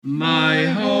My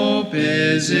hope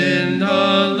is in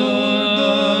the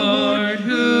Lord,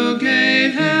 who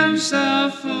gave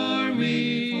himself for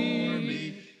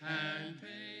me.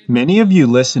 Many of you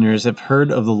listeners have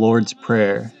heard of the Lord's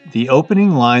Prayer. The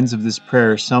opening lines of this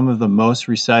prayer are some of the most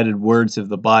recited words of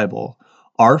the Bible.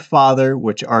 Our Father,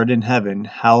 which art in heaven,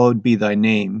 hallowed be thy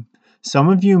name. Some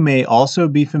of you may also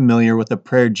be familiar with the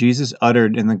prayer Jesus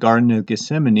uttered in the Garden of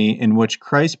Gethsemane, in which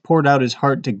Christ poured out his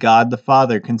heart to God the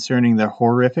Father concerning the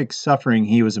horrific suffering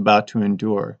he was about to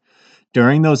endure.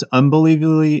 During those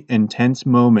unbelievably intense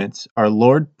moments, our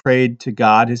Lord prayed to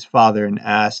God his Father and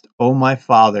asked, "O my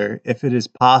Father, if it is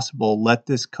possible, let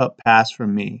this cup pass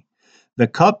from me." The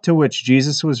cup to which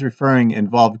Jesus was referring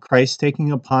involved Christ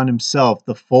taking upon himself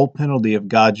the full penalty of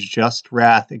God's just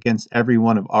wrath against every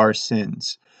one of our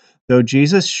sins. Though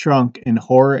Jesus shrunk in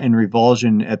horror and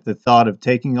revulsion at the thought of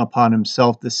taking upon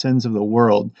himself the sins of the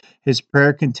world, his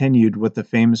prayer continued with the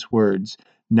famous words,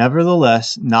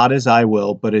 "Nevertheless, not as I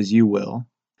will, but as you will."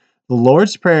 The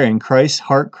Lord's Prayer and Christ's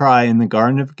heart cry in the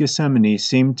Garden of Gethsemane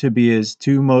seem to be his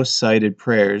two most cited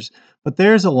prayers, but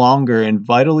there is a longer and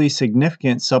vitally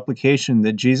significant supplication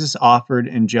that Jesus offered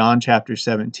in John chapter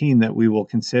 17 that we will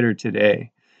consider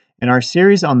today. In our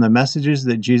series on the messages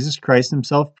that Jesus Christ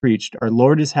himself preached, our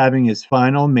Lord is having his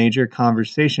final major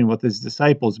conversation with his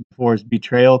disciples before his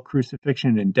betrayal,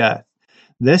 crucifixion, and death.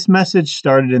 This message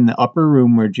started in the upper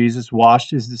room where Jesus washed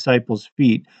his disciples'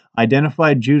 feet,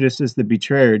 identified Judas as the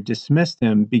betrayer, dismissed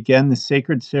him, began the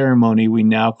sacred ceremony we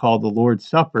now call the Lord's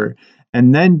Supper,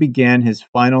 and then began his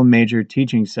final major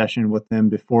teaching session with them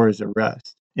before his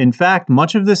arrest. In fact,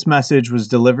 much of this message was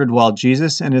delivered while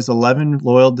Jesus and his 11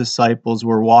 loyal disciples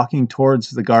were walking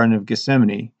towards the Garden of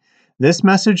Gethsemane. This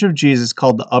message of Jesus,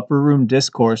 called the Upper Room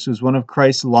Discourse, was one of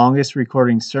Christ's longest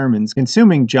recording sermons,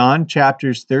 consuming John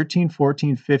chapters 13,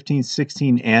 14, 15,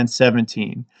 16, and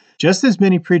 17. Just as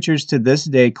many preachers to this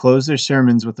day close their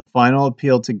sermons with a final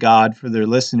appeal to God for their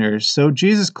listeners, so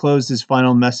Jesus closed his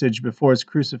final message before his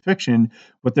crucifixion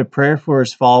with a prayer for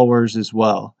his followers as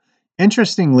well.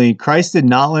 Interestingly, Christ did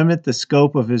not limit the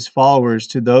scope of his followers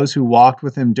to those who walked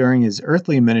with him during his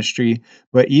earthly ministry,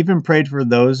 but even prayed for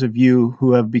those of you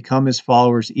who have become his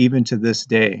followers even to this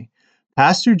day.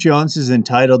 Pastor Jones has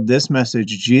entitled this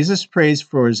message, "Jesus Prays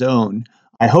for His Own."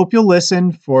 I hope you'll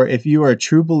listen, for if you are a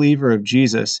true believer of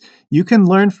Jesus, you can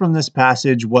learn from this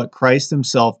passage what Christ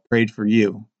himself prayed for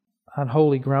you. On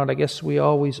holy ground, I guess we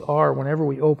always are whenever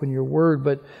we open your word,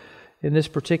 but in this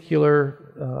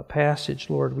particular passage,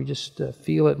 Lord, we just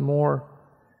feel it more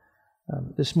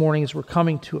this morning as we're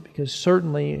coming to it, because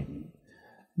certainly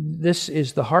this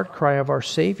is the heart cry of our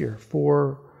Savior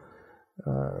for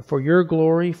your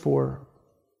glory, for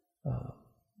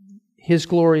His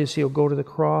glory as He'll go to the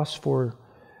cross, for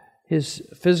His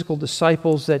physical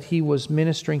disciples that He was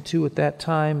ministering to at that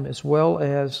time, as well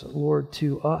as, Lord,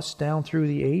 to us down through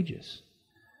the ages.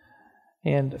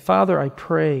 And Father, I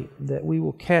pray that we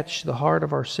will catch the heart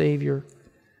of our Savior,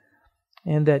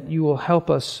 and that you will help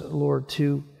us, Lord,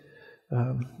 to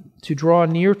draw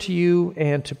near to you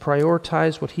and to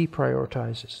prioritize what He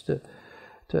prioritizes,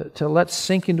 to let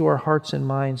sink into our hearts and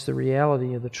minds the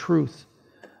reality of the truth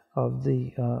of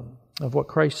what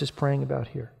Christ is praying about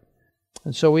here.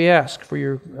 And so we ask for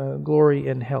your glory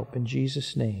and help in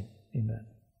Jesus' name. Amen.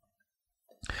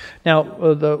 Now,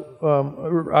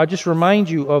 I just remind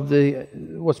you of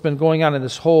what's been going on in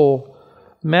this whole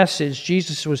message.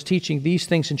 Jesus was teaching these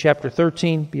things in chapter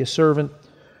 13. Be a servant.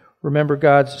 Remember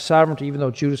God's sovereignty, even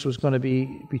though Judas was going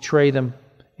to betray them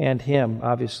and him,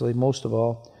 obviously, most of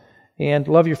all. And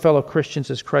love your fellow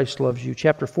Christians as Christ loves you.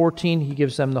 Chapter 14, he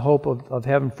gives them the hope of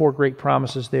having 4 great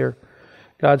promises there.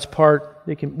 God's part,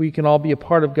 we can all be a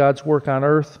part of God's work on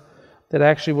earth that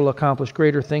actually will accomplish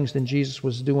greater things than Jesus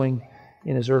was doing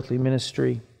in his earthly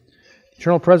ministry. The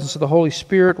eternal presence of the Holy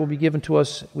Spirit will be given to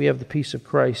us. We have the peace of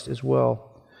Christ as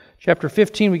well. Chapter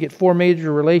 15, we get 4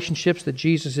 major relationships that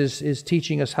Jesus is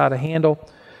teaching us how to handle.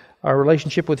 Our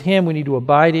relationship with Him, we need to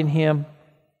abide in Him.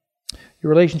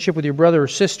 Your relationship with your brother or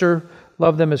sister,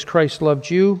 love them as Christ loved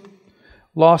you.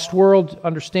 Lost world,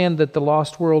 understand that the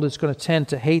lost world is going to tend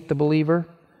to hate the believer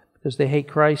because they hate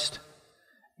Christ.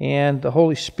 And the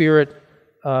Holy Spirit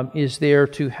is there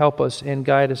to help us and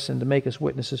guide us and to make us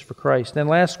witnesses for Christ. Then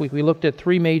last week we looked at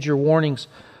 3 major warnings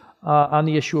on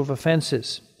the issue of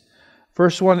offenses.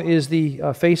 First one is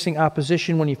the facing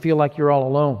opposition when you feel like you're all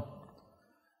alone.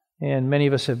 And many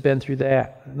of us have been through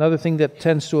that. Another thing that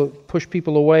tends to push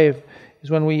people away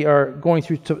is when we are going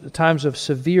through times of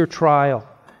severe trial.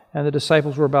 And the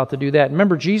disciples were about to do that.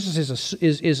 Remember, Jesus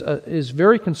is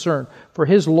very concerned for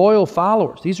His loyal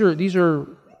followers. These are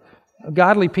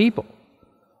godly people.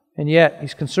 And yet,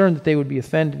 He's concerned that they would be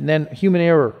offended. And then human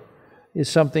error is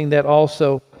something that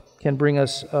also can bring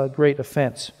us great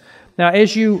offense. Now,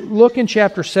 as you look in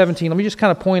chapter 17, let me just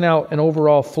kind of point out an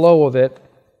overall flow of it.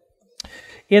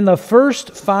 In the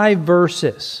first 5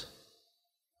 verses,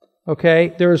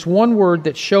 okay, there is one word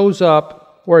that shows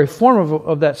up, or a form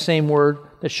of that same word,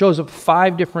 that shows up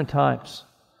 5 different times.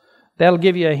 That'll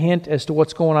give you a hint as to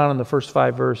what's going on in the first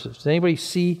 5 verses. Does anybody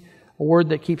see a word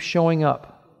that keeps showing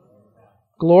up?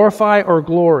 Glorify or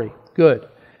glory. Good.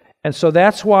 And so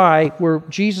that's why where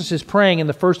Jesus is praying in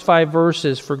the first 5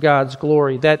 verses for God's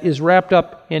glory, that is wrapped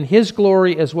up in His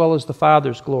glory as well as the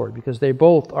Father's glory, because they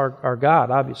both are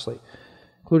God, obviously,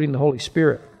 including the Holy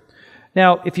Spirit.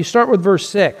 Now, if you start with verse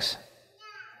 6,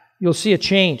 you'll see a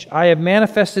change. I have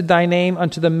manifested thy name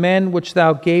unto the men which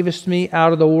thou gavest me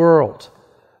out of the world.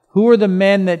 Who are the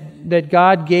men that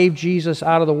God gave Jesus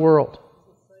out of the world?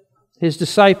 His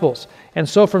disciples. And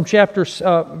so from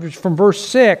verse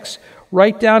 6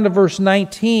 right down to verse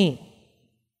 19,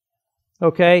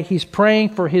 okay, he's praying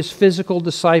for his physical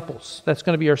disciples. That's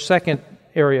going to be our second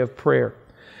area of prayer.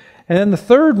 And then the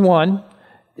third one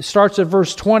starts at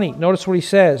verse 20. Notice what he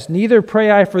says. Neither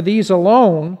pray I for these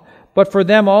alone, but for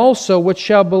them also which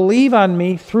shall believe on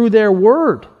me through their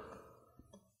word.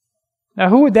 Now,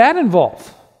 who would that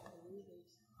involve?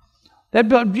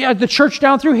 The church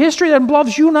down through history, that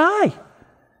involves you and I.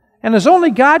 And as only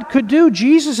God could do,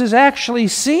 Jesus is actually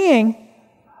seeing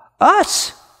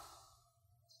us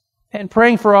and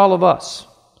praying for all of us.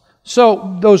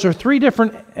 So those are 3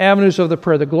 different avenues of the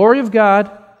prayer. The glory of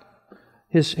God,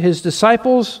 his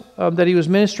disciples that he was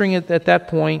ministering at that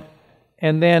point,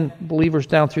 and then believers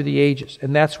down through the ages.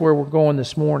 And that's where we're going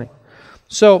this morning.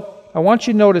 So I want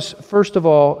you to notice, first of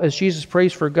all, as Jesus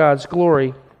prays for God's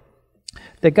glory,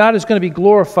 that God is going to be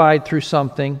glorified through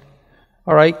something.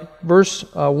 All right, verse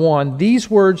 1, these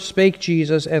words spake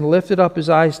Jesus and lifted up his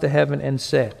eyes to heaven and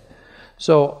said.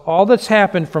 So all that's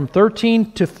happened from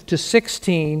 13 to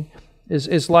 16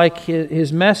 is like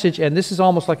his message, and this is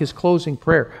almost like his closing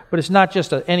prayer. But it's not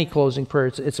just any closing prayer,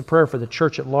 it's a prayer for the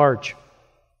church at large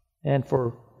and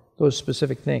for those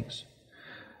specific things.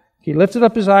 He lifted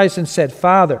up his eyes and said,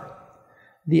 Father,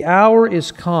 the hour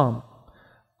is come.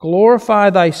 Glorify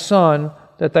thy Son,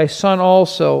 that thy Son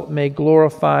also may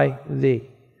glorify thee.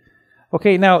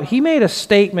 Okay, now he made a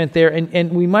statement there,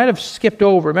 and we might have skipped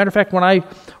over. Matter of fact, when I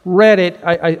read it,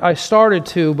 I started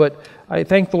to, but I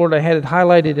thank the Lord I had it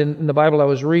highlighted in the Bible I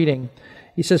was reading.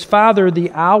 He says, Father,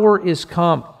 the hour is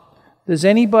come. Does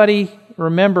anybody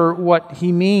remember what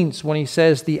he means when he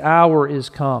says the hour is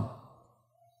come?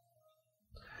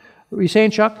 What were you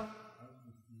saying, Chuck?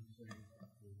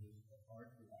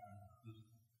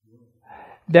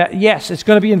 That, yes, it's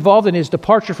going to be involved in his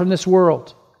departure from this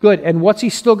world. Good. And what's he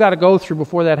still got to go through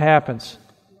before that happens?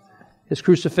 His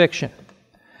crucifixion.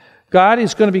 God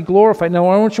is going to be glorified. Now,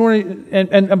 I want you to,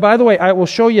 and by the way, I will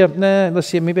show you, let's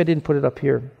see, maybe I didn't put it up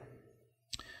here.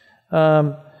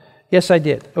 Yes, I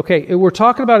did. Okay, we're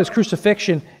talking about his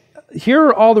crucifixion. Here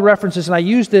are all the references, and I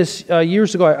used this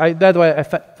years ago. By the way, I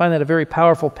find that a very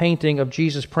powerful painting of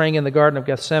Jesus praying in the Garden of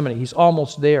Gethsemane. He's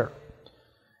almost there.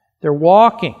 They're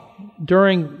walking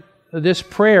during this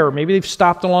prayer. Maybe they've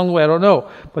stopped along the way, I don't know.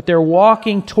 But they're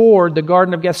walking toward the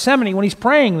Garden of Gethsemane when he's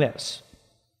praying this.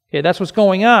 Okay, that's what's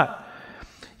going on.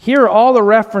 Here are all the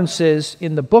references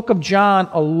in the book of John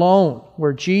alone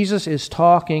where Jesus is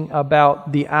talking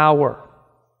about the hour.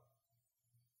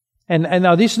 And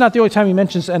now this is not the only time he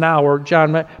mentions an hour,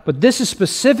 John, but this is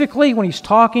specifically when he's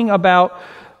talking about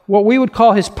what we would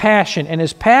call his passion. And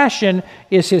his passion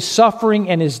is his suffering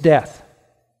and his death.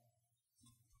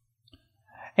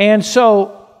 And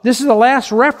so this is the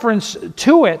last reference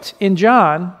to it in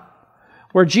John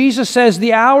where Jesus says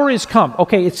the hour is come.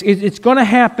 Okay, it's going to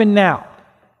happen now.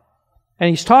 And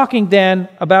he's talking then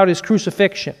about his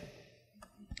crucifixion.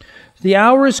 The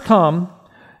hour is come.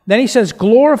 Then he says,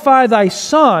 glorify thy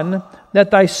Son, that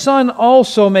thy Son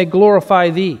also may glorify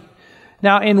thee.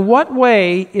 Now, in what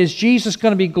way is Jesus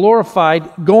going to be glorified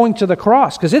going to the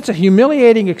cross? Because it's a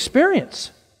humiliating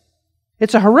experience.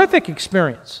 It's a horrific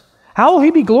experience. How will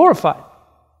he be glorified?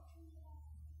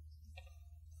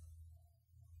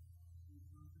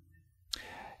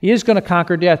 He is going to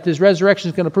conquer death. His resurrection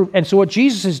is going to prove. And so what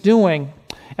Jesus is doing,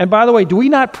 and by the way, do we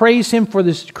not praise him for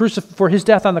his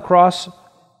death on the cross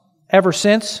ever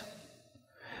since?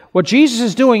 What Jesus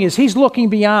is doing is he's looking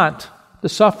beyond the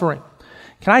suffering.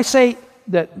 Can I say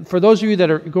that for those of you that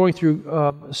are going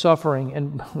through suffering,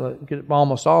 and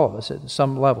almost all of us at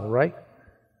some level, right?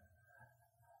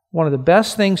 One of the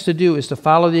best things to do is to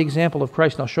follow the example of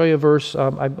Christ. And I'll show you a verse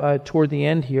toward the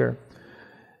end here,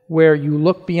 where you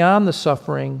look beyond the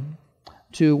suffering,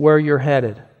 to where you're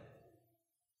headed.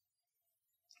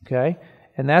 Okay?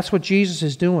 And that's what Jesus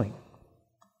is doing.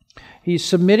 He's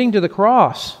submitting to the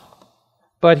cross,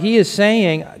 but he is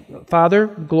saying, Father,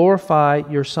 glorify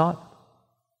your Son.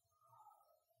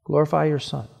 Glorify your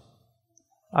Son.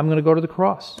 I'm going to go to the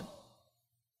cross.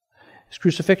 His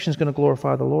crucifixion is going to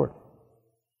glorify the Lord.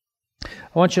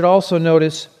 I want you to also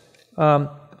notice,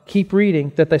 keep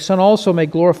reading, that thy Son also may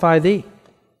glorify thee.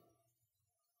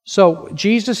 So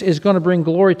Jesus is going to bring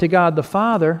glory to God the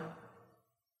Father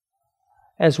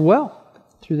as well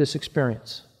through this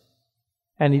experience.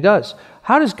 And he does.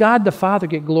 How does God the Father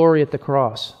get glory at the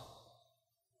cross?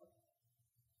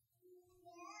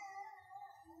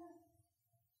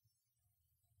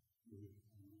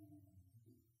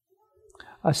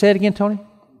 Say it again, Tony.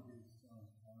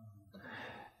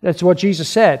 That's what Jesus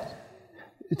said.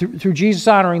 Through Jesus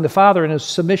honoring the Father in his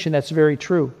submission, that's very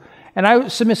true. And I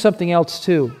would submit something else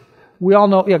too. We all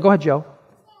know, yeah, go ahead, Joe.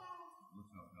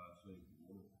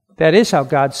 That is how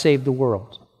God saved the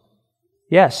world.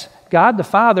 Yes, God the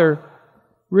Father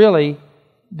really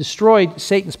destroyed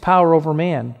Satan's power over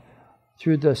man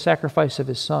through the sacrifice of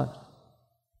his Son.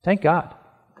 Thank God.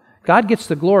 God gets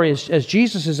the glory. As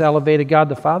Jesus is elevated, God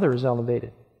the Father is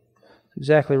elevated. That's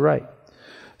exactly right.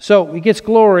 So he gets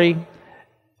glory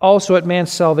also at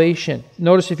man's salvation.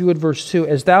 Notice, if you would, verse 2.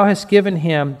 As thou hast given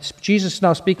him, Jesus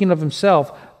now speaking of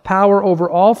himself, power over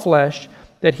all flesh,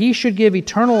 that he should give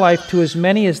eternal life to as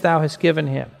many as thou hast given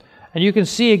him. And you can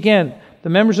see again the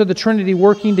members of the Trinity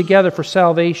working together for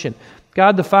salvation.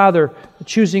 God the Father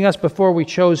choosing us before we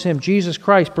chose him. Jesus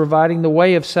Christ providing the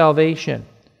way of salvation.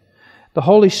 The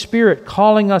Holy Spirit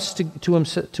calling us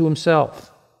to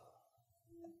himself.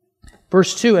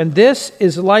 Verse 2, and this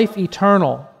is life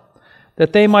eternal,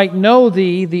 that they might know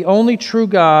thee, the only true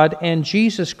God, and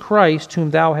Jesus Christ,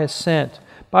 whom thou hast sent.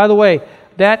 By the way,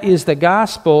 that is the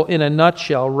gospel in a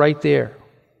nutshell right there.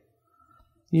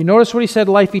 You notice what he said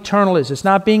life eternal is. It's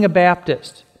not being a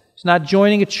Baptist. It's not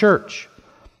joining a church.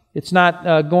 It's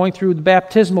not going through the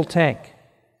baptismal tank.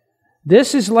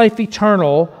 This is life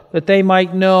eternal, that they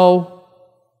might know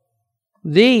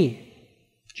thee.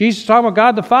 Jesus is talking about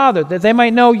God the Father, that they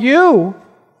might know you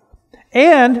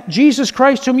and Jesus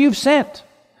Christ whom you've sent.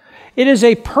 It is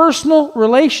a personal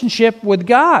relationship with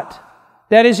God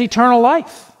that is eternal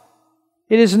life.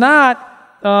 It is not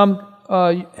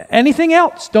anything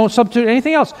else. Don't substitute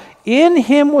anything else. In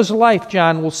him was life,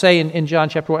 John will say in John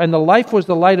chapter 1, and the life was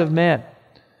the light of men.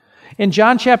 In 1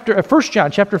 John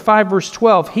chapter 5, verse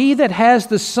 12, he that has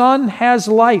the Son has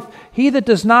life. He that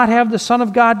does not have the Son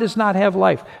of God does not have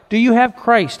life. Do you have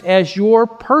Christ as your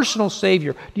personal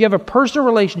Savior? Do you have a personal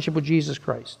relationship with Jesus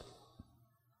Christ?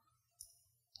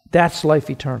 That's life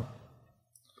eternal.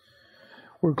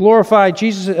 We're glorified.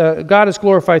 God is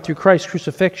glorified through Christ's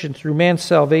crucifixion, through man's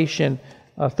salvation.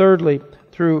 Thirdly,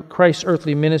 through Christ's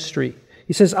earthly ministry.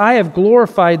 He says, I have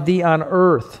glorified thee on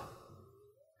earth.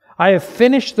 I have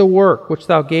finished the work which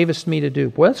thou gavest me to do.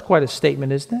 Boy, that's quite a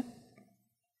statement, isn't it?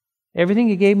 Everything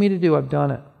you gave me to do, I've done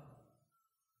it.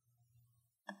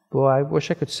 Boy, I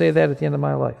wish I could say that at the end of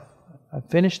my life. I've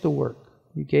finished the work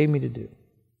you gave me to do.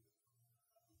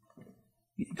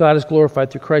 God is glorified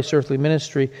through Christ's earthly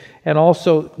ministry and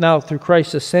also now through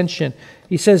Christ's ascension.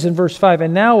 He says in verse 5,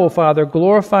 and now, O Father,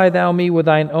 glorify thou me with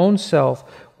thine own self,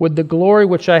 with the glory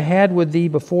which I had with thee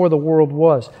before the world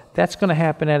was. That's going to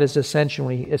happen at his ascension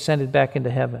when he ascended back into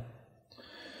heaven.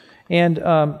 And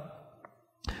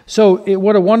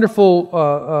what a wonderful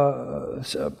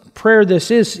prayer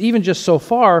this is, even just so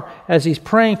far as he's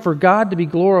praying for God to be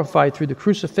glorified through the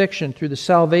crucifixion, through the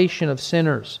salvation of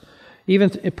sinners. Even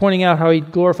pointing out how he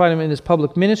glorified him in his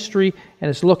public ministry,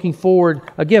 and is looking forward,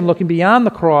 again, looking beyond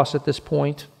the cross at this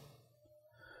point,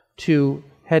 to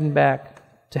heading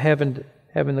back to heaven,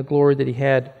 having the glory that he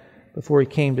had before he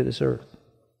came to this earth.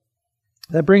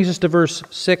 That brings us to verse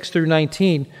 6 through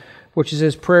 19, which is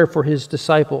his prayer for his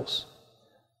disciples,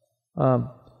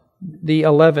 the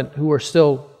 11 who are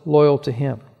still loyal to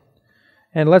him.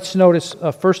 And let's notice,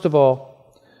 first of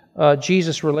all,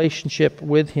 Jesus' relationship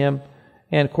with him,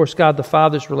 and of course God the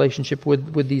Father's relationship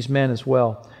with these men as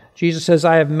well. Jesus says,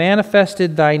 I have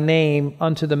manifested thy name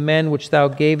unto the men which thou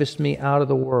gavest me out of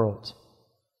the world.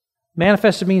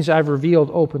 Manifested means I've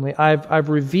revealed openly. I've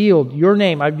revealed your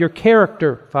name, your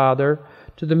character, Father,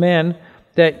 to the men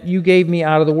that you gave me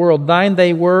out of the world. Thine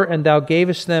they were, and thou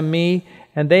gavest them me,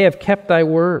 and they have kept thy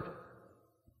word.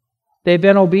 They've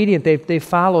been obedient. They've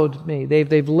followed me.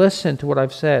 They've listened to what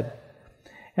I've said.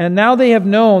 And now they have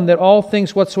known that all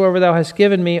things whatsoever thou hast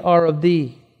given me are of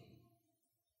thee.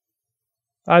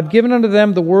 I've given unto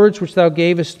them the words which thou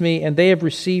gavest me, and they have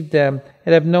received them,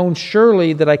 and have known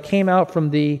surely that I came out from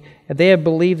thee, and they have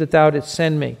believed that thou didst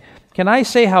send me. Can I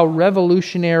say how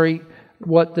revolutionary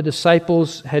what the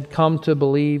disciples had come to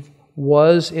believe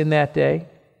was in that day?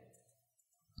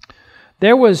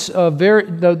 There was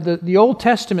the Old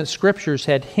Testament scriptures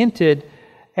had hinted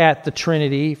at the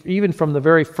Trinity, even from the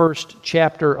very first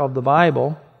chapter of the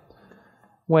Bible,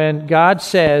 when God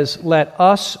says, "Let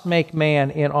us make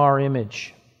man in our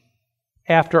image,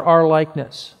 after our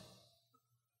likeness."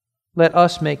 Let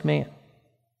us make man.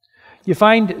 You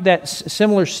find that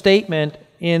similar statement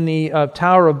in the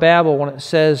Tower of Babel when it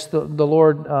says the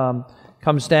Lord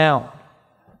comes down,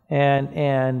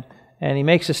 and he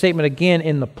makes a statement again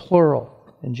in the plural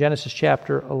in Genesis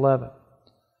chapter 11.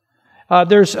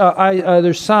 There's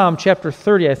Psalm chapter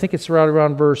 30. I think it's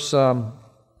around verse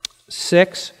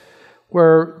 6,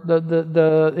 where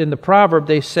in the proverb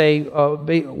they say,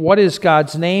 "What is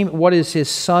God's name? What is His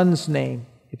Son's name?"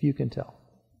 If you can tell.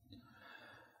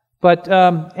 But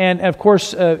and of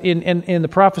course, in the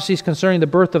prophecies concerning the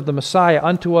birth of the Messiah,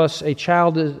 unto us a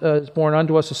child is born,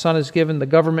 unto us a son is given, the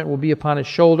government will be upon his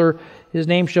shoulder. His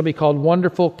name shall be called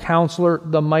Wonderful Counselor,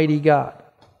 the Mighty God,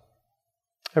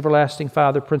 Everlasting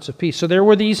Father, Prince of Peace. So there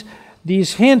were these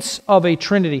hints of a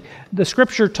Trinity. The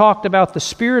Scripture talked about the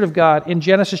Spirit of God in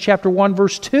Genesis chapter 1,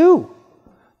 verse 2.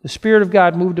 The Spirit of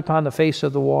God moved upon the face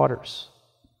of the waters.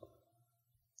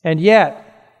 And yet,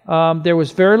 there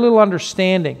was very little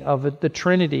understanding of the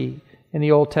Trinity in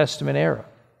the Old Testament era.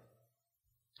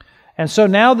 And so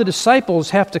now the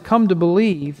disciples have to come to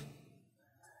believe,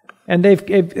 and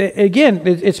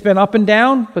it's been up and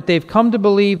down, but they've come to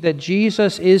believe that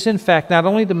Jesus is in fact not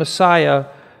only the Messiah,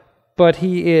 but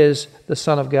He is the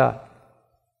Son of God.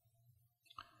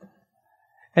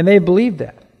 And they believe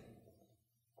that.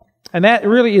 And that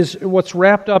really is what's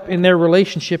wrapped up in their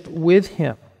relationship with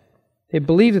Him. They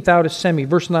believe that thou didst send me.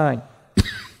 Verse 9.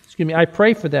 Excuse me. I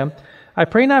pray for them. I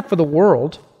pray not for the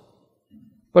world,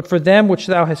 but for them which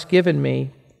thou hast given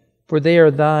me, for they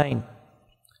are thine.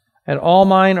 And all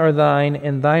mine are thine,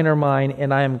 and thine are mine,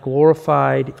 and I am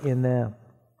glorified in them.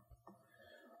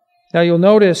 Now you'll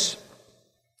notice,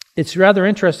 it's rather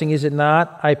interesting, is it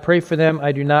not? I pray for them,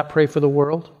 I do not pray for the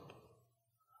world.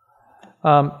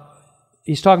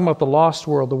 He's talking about the lost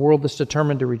world, the world that's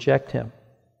determined to reject Him.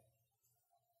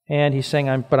 And he's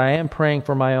saying, but I am praying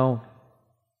for my own.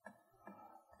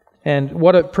 And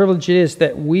what a privilege it is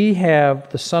that we have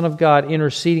the Son of God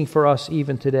interceding for us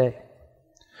even today.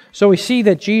 So we see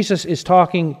that Jesus is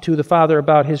talking to the Father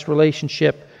about His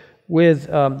relationship with,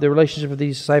 the relationship of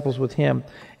these disciples with Him.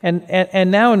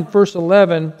 And now in verse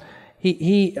 11,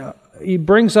 he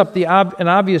brings up an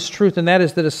obvious truth, and that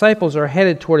is the disciples are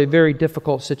headed toward a very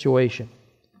difficult situation.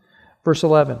 Verse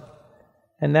 11.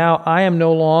 And now I am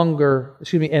no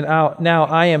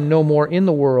more in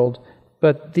the world,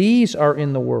 but these are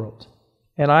in the world,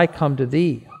 and I come to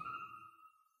thee.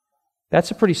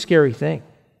 That's a pretty scary thing.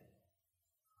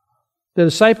 The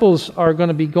disciples are going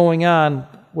to be going on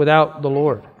without the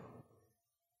Lord.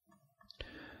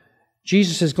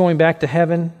 Jesus is going back to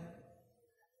heaven.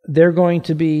 They're going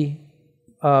to be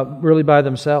really by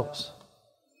themselves.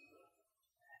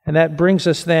 And that brings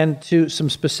us then to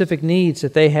some specific needs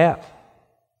that they have.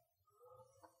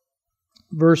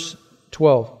 Verse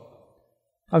 12.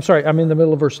 I'm sorry, I'm in the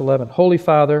middle of verse 11. Holy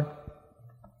Father,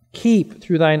 keep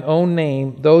through thine own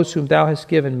name those whom thou hast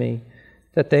given me,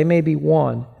 that they may be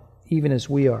one, even as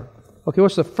we are. Okay,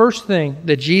 what's the first thing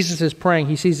that Jesus is praying?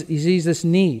 He sees this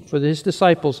need for His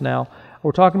disciples now.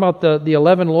 We're talking about the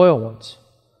 11 loyal ones.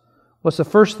 What's the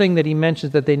first thing that He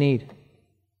mentions that they need?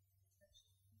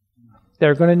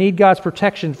 They're going to need God's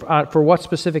protection for what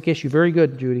specific issue? Very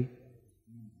good, Judy.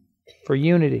 For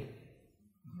unity.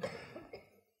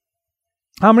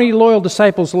 How many loyal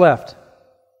disciples left?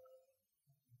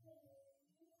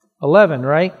 11,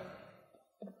 right?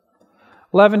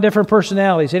 11 different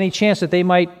personalities. Any chance that they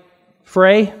might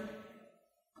fray?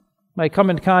 Might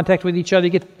come into contact with each other?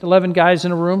 You get 11 guys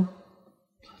in a room?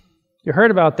 You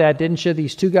heard about that, didn't you?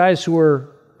 These two guys who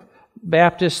were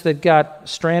Baptists that got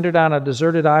stranded on a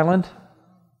deserted island.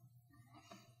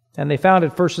 And they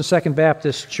founded First and Second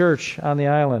Baptist Church on the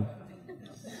island.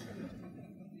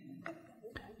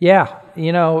 Yeah,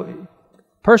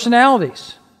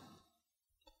 personalities.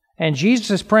 And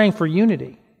Jesus is praying for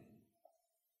unity.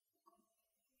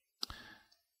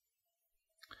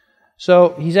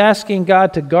 So He's asking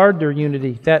God to guard their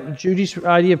unity. That Judy's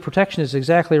idea of protection is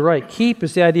exactly right. Keep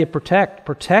is the idea of protect.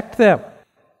 Protect them,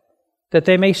 that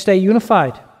they may stay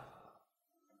unified,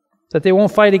 that they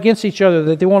won't fight against each other,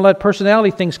 that they won't let personality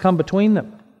things come between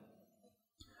them.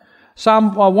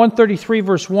 Psalm 133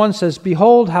 verse 1 says,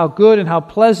 "Behold how good and how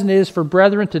pleasant it is for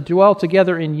brethren to dwell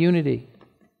together in unity."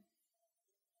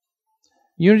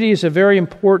 Unity is a very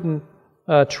important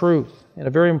truth and a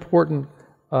very important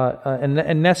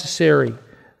and necessary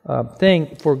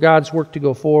thing for God's work to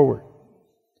go forward.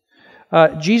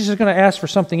 Jesus is going to ask for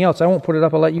something else. I won't put it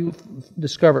up. I'll let you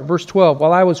discover it. Verse 12,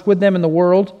 "While I was with them in the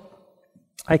world,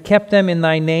 I kept them in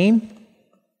thy name.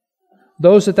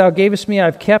 Those that thou gavest me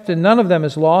I've kept, and none of them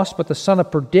is lost, but the son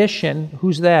of perdition."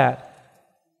 Who's that?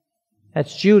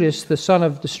 That's Judas, the son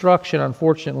of destruction,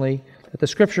 unfortunately, that the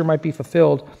Scripture might be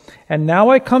fulfilled. "And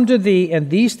now I come to thee, and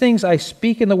these things I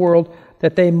speak in the world,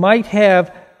 that they might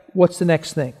have," what's the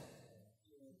next thing?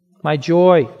 "My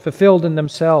joy fulfilled in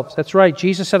themselves." That's right.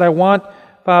 Jesus said, "I want,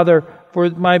 Father, for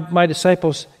my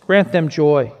disciples, grant them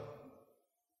joy."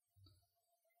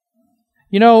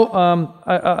 You know,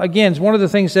 again, it's one of the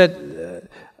things that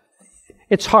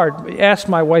it's hard. Ask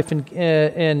my wife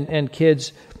and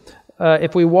kids.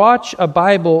 If we watch a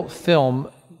Bible film,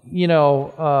 you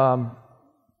know,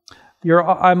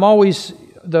 I'm always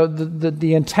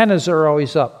the antennas are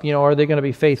always up. You know, are they going to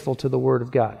be faithful to the Word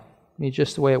of God? I mean,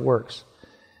 just the way it works.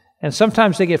 And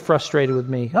sometimes they get frustrated with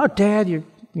me. "Oh, Dad, you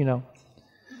know."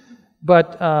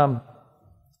 But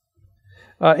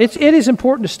it is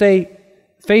important to stay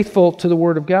faithful to the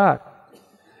Word of God.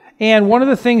 And one of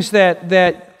the things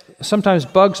that sometimes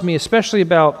bugs me, especially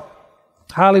about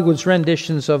Hollywood's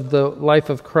renditions of the life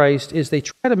of Christ, is they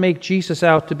try to make Jesus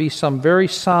out to be some very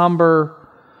somber,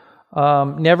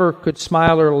 never could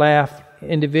smile or laugh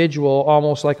individual,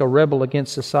 almost like a rebel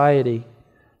against society.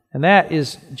 And that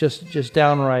is just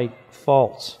downright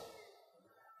false.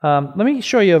 Let me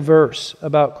show you a verse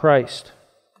about Christ.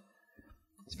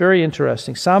 It's very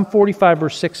interesting. Psalm 45,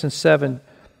 verse 6 and 7.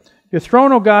 "Your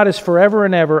throne, O God, is forever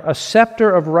and ever. A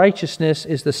scepter of righteousness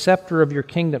is the scepter of your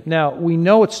kingdom." Now, we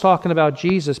know it's talking about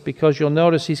Jesus because you'll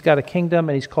notice he's got a kingdom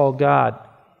and he's called God.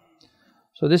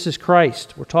 So this is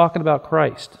Christ. We're talking about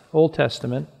Christ, Old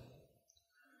Testament.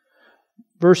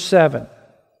 Verse 7.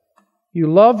 "You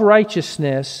love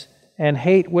righteousness and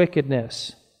hate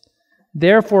wickedness.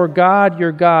 Therefore God,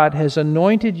 your God, has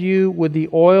anointed you with the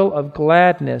oil of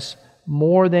gladness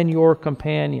more than your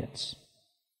companions."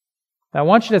 Now, I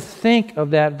want you to think of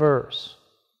that verse.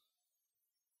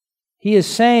 He is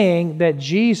saying that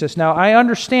Jesus, now I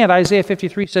understand Isaiah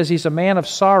 53 says he's a man of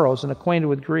sorrows and acquainted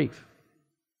with grief.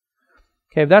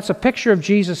 Okay, that's a picture of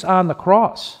Jesus on the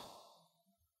cross.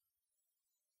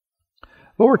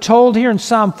 What we're told here in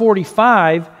Psalm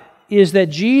 45 is that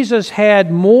Jesus had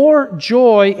more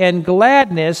joy and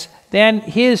gladness than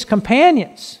his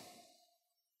companions.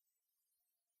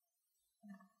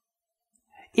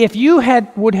 If you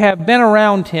would have been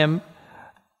around him,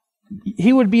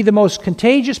 he would be the most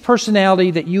contagious personality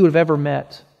that you have ever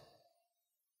met.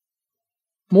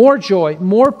 More joy,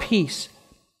 more peace,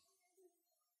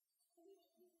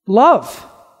 love.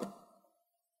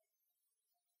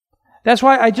 That's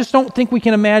why I just don't think we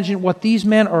can imagine what these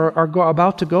men are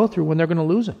about to go through when they're going to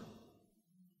lose him.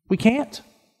 We can't.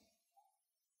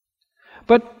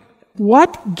 But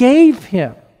what gave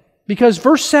him? Because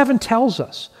verse 7 tells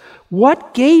us,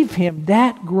 what gave him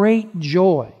that great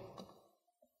joy?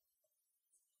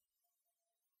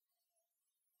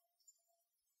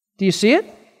 Do you see it?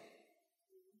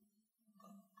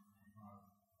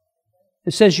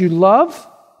 It says you love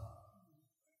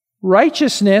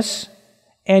righteousness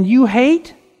and you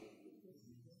hate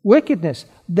wickedness.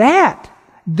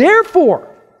 Therefore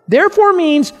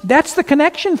means that's the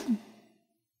connection.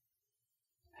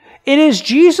 It is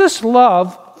Jesus'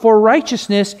 love for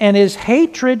righteousness and his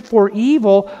hatred for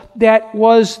evil that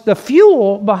was the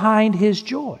fuel behind his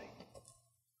joy.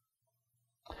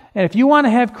 And if you want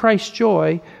to have Christ's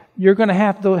joy, you're going to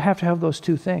have to have those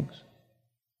two things.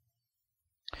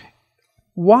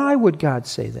 Why would God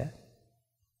say that?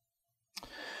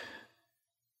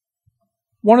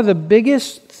 One of the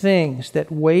biggest things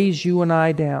that weighs you and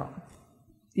I down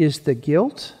is the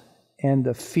guilt and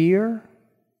the fear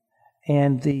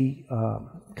and the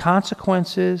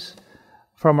consequences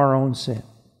from our own sin.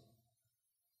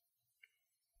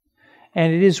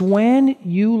 And it is when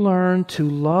you learn to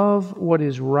love what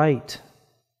is right,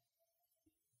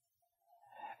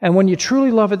 and when you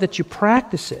truly love it that you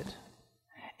practice it,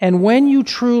 and when you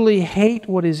truly hate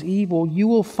what is evil, you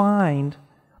will find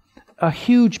a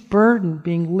huge burden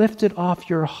being lifted off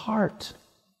your heart.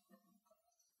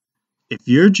 If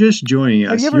you're just joining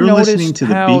us, you're listening to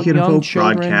the Beacon of Hope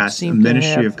broadcast, a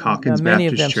ministry of Calkins many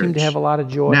Baptist of them Church. seem to have a lot of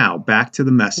joy. Now, back to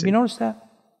the message. Have you noticed that?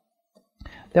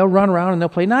 They'll run around and they'll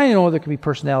play. Now, I know there can be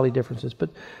personality differences, but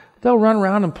they'll run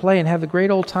around and play and have a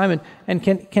great old time and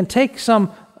can take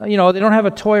some they don't have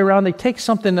a toy around. They take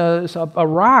something, a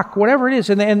rock, whatever it is,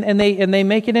 and they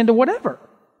make it into whatever.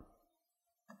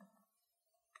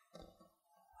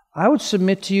 I would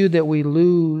submit to you that we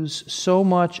lose so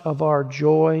much of our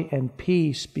joy and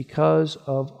peace because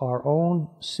of our own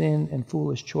sin and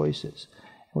foolish choices.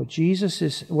 What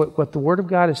the Word of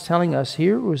God is telling us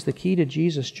here was the key to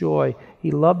Jesus' joy.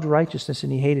 He loved righteousness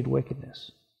and He hated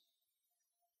wickedness.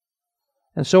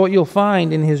 And so what you'll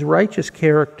find in His righteous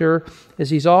character is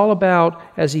He's all about,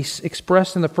 as He's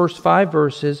expressed in the first 5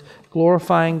 verses,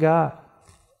 glorifying God.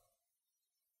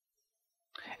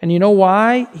 And you know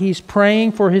why He's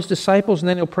praying for His disciples and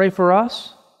then He'll pray for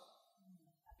us?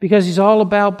 Because He's all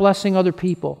about blessing other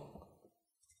people.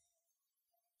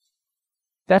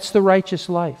 That's the righteous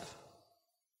life.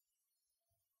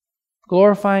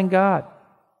 Glorifying God.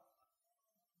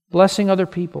 Blessing other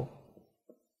people.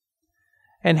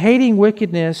 And hating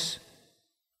wickedness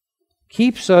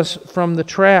keeps us from the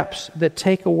traps that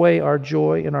take away our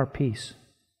joy and our peace.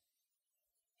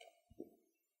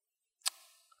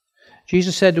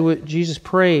 Jesus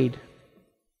prayed,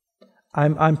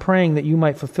 I'm praying that you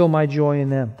might fulfill my joy in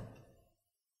them.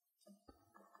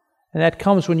 And that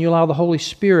comes when you allow the Holy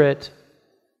Spirit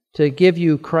to give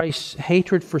you Christ's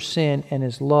hatred for sin and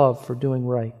His love for doing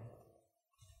right.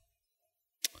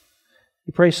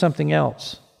 He prays something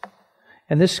else.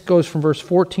 And this goes from verse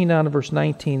 14 down to verse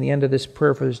 19, the end of this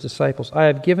prayer for His disciples. I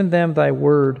have given them thy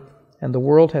word, and the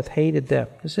world hath hated them.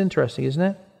 This is interesting, isn't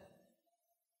it?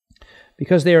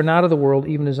 Because they are not of the world,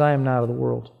 even as I am not of the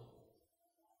world.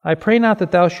 I pray not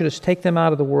that thou shouldest take them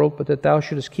out of the world, but that thou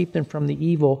shouldest keep them from the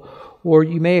evil. Or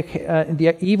you may,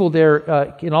 the evil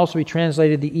there can also be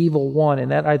translated the evil one,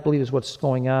 and that I believe is what's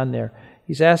going on there.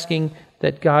 He's asking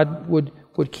that God would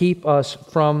keep us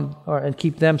from, and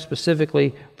keep them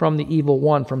specifically from the evil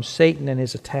one, from Satan and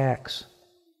his attacks.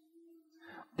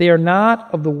 They are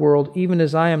not of the world, even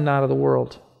as I am not of the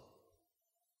world.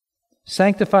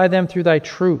 Sanctify them through thy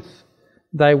truth.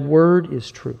 Thy word is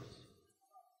truth.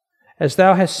 As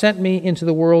thou hast sent me into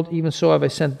the world, even so have I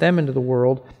sent them into the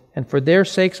world. And for their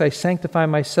sakes I sanctify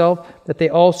myself, that they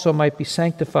also might be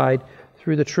sanctified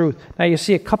through the truth. Now you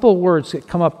see a couple of words that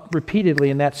come up repeatedly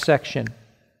in that section.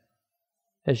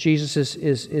 As Jesus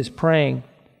is praying,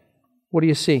 what do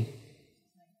you see?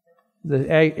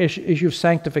 The issue of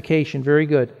sanctification. Very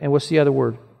good. And what's the other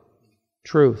word?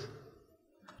 Truth.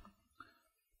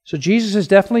 So Jesus is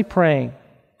definitely praying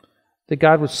that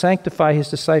God would sanctify His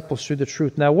disciples through the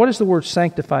truth. Now, what does the word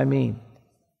sanctify mean?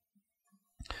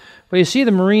 Well, you see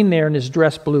the Marine there in his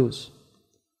dress blues.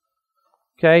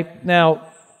 Okay? Now,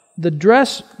 the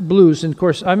dress blues, and of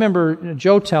course, I remember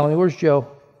Joe telling me, where's Joe?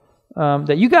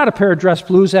 That you got a pair of dress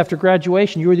blues after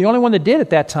graduation. You were the only one that did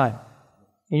at that time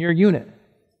in your unit.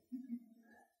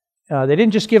 They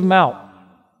didn't just give them out.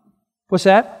 What's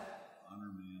that?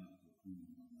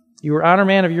 You were honor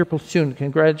man of your platoon.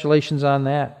 Congratulations on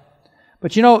that.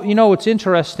 But you know what's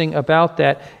interesting about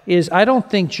that is I don't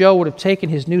think Joe would have taken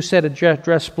his new set of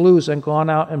dress blues and gone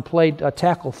out and played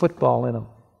tackle football in them.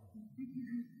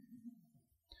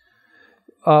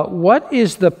 What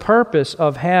is the purpose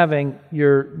of having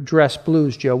your dress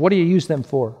blues, Joe? What do you use them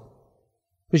for?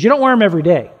 Because you don't wear them every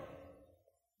day.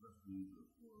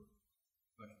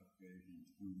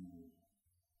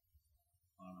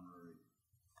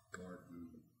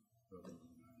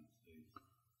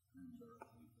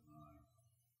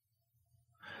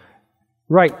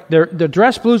 Right. The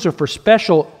dress blues are for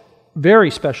special,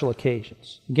 very special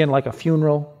occasions. Again, like a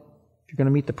funeral. If you're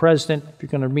going to meet the president, if you're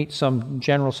going to meet some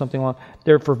general, something along,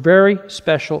 they're for very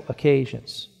special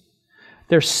occasions.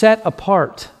 They're set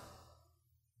apart.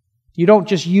 You don't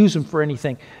just use them for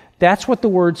anything. That's what the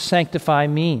word sanctify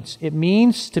means. It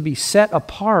means to be set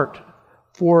apart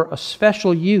for a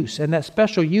special use, and that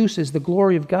special use is the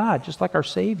glory of God, just like our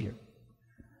Savior.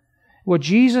 What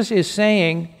Jesus is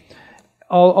saying,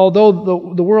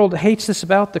 although the world hates this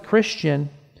about the Christian,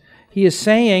 He is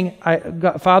saying,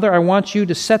 Father, I want you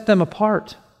to set them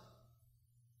apart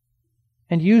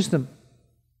and use them.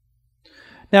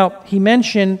 Now, He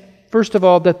mentioned, first of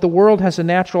all, that the world has a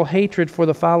natural hatred for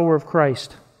the follower of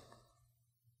Christ.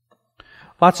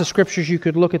 Lots of scriptures you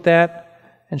could look at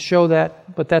that and show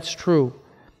that, but that's true.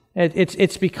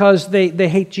 It's because they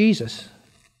hate Jesus.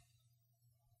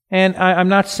 And I'm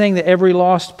not saying that every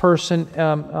lost person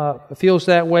feels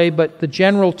that way, but the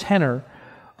general tenor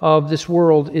of this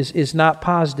world is not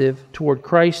positive toward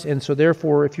Christ, and so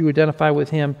therefore, if you identify with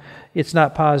Him, it's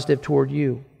not positive toward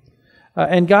you.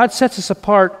 And God sets us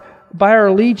apart by our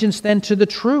allegiance then to the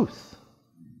truth.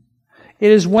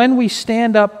 It is when we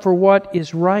stand up for what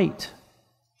is right.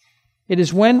 It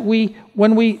is when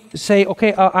we say,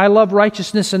 okay, I love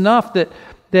righteousness enough that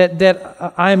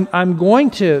that I'm going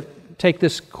to take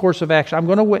this course of action. I'm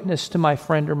going to witness to my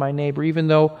friend or my neighbor, even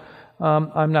though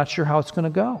I'm not sure how it's going to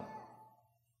go.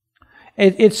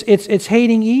 It's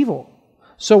hating evil.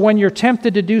 So when you're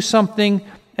tempted to do something,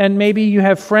 and maybe you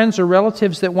have friends or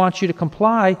relatives that want you to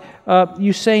comply,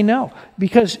 you say no.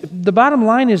 Because the bottom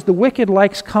line is the wicked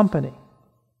likes company.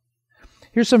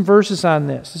 Here's some verses on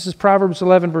this. This is Proverbs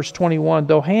 11, verse 21.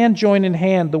 Though hand join in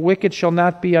hand, the wicked shall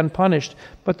not be unpunished,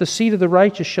 but the seed of the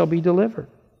righteous shall be delivered.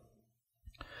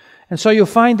 And so you'll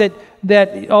find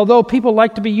that although people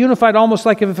like to be unified, almost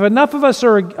like if enough of us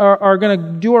are going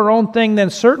to do our own thing, then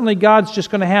certainly God's just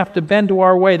going to have to bend to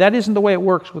our way. That isn't the way it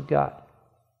works with God.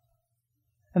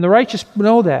 And the righteous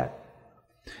know that.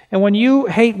 And when you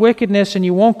hate wickedness and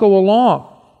you won't go along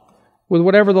with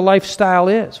whatever the lifestyle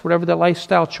is, whatever the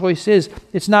lifestyle choice is,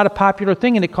 it's not a popular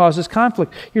thing and it causes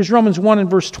conflict. Here's Romans 1 and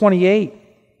verse 28.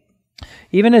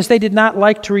 Even as they did not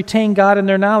like to retain God in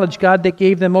their knowledge, God that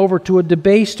gave them over to a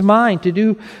debased mind to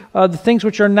do the things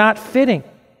which are not fitting.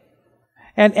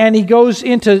 And he goes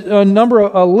into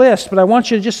a list, but I want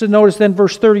you just to notice then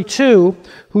verse 32,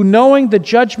 who knowing the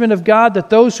judgment of God that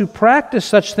those who practice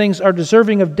such things are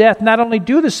deserving of death, not only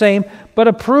do the same, but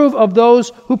approve of those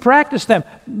who practice them.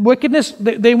 Wickedness,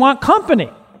 they want company.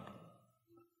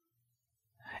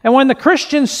 And when the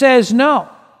Christian says no,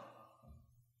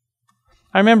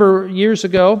 I remember years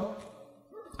ago,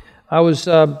 I was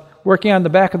working on the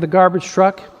back of the garbage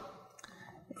truck,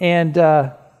 and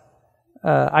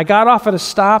I got off at a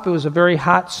stop. It was a very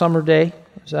hot summer day.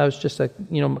 I was just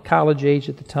college age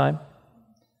at the time.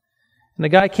 And the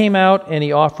guy came out and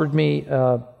he offered me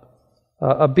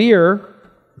a beer.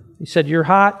 He said, "You're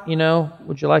hot,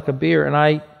 would you like a beer?" And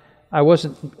I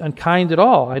wasn't unkind at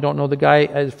all. I don't know the guy.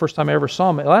 The first time I ever saw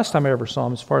him, last time I ever saw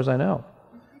him, as far as I know.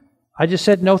 I just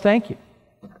said, "No, thank you."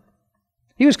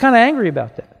 He was kind of angry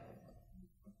about that.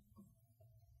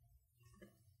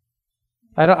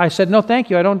 I said, "No,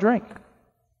 thank you, I don't drink."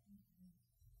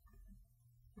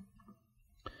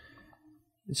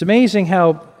 It's amazing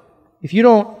how if you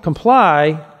don't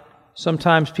comply,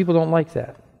 sometimes people don't like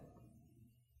that.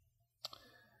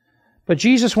 But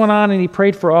Jesus went on and he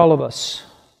prayed for all of us.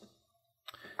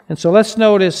 And so let's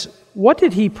notice, what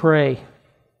did he pray?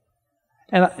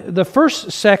 And the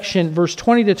first section, verse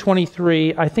 20 to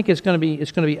 23, I think it's going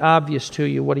to be obvious to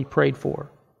you what he prayed for.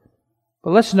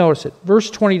 But let's notice it.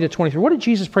 Verse 20 to 23. What did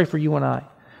Jesus pray for you and I?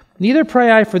 Neither pray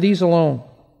I for these alone,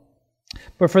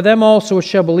 but for them also which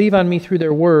shall believe on me through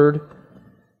their word,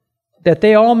 that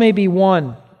they all may be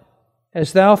one,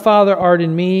 as thou, Father, art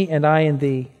in me, and I in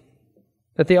thee,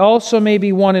 that they also may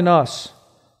be one in us,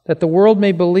 that the world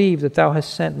may believe that thou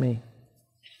hast sent me.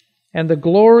 And the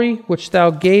glory which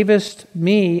thou gavest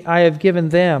me I have given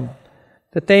them,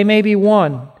 that they may be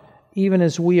one, even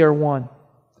as we are one.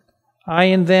 I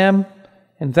in them,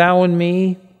 and thou in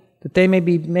me, that they may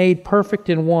be made perfect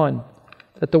in one,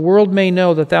 that the world may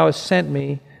know that thou hast sent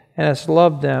me, and hast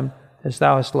loved them as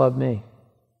thou hast loved me.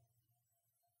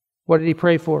 What did he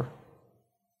pray for?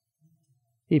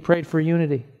 He prayed for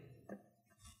unity,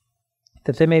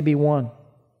 that they may be one.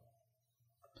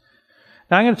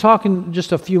 Now I'm going to talk in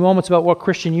just a few moments about what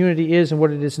Christian unity is and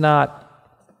what it is not.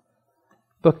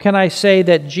 But can I say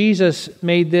that Jesus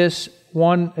made this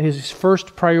his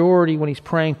first priority when he's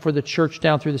praying for the church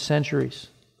down through the centuries?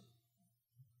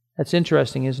 That's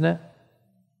interesting, isn't it?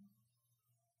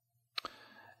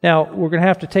 Now, we're going to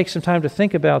have to take some time to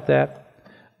think about that.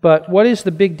 But what is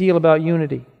the big deal about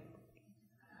unity?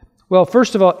 Well,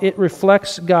 first of all, it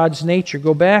reflects God's nature.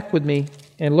 Go back with me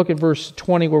and look at verse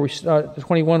 20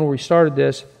 21 where we started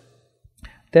this.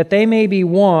 That they may be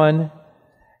one,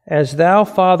 as thou,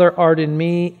 Father, art in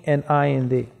me, and I in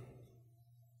thee.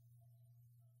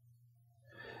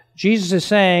 Jesus is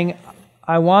saying,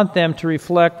 I want them to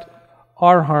reflect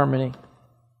our harmony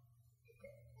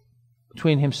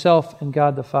between himself and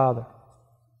God the Father.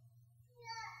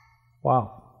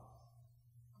 Wow.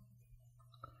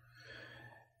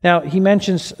 Now, he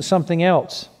mentions something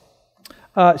else.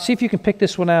 See if you can pick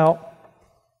this one out.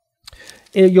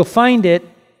 You'll find it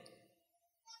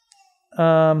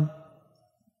in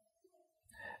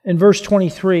verse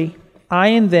 23. I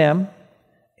in them,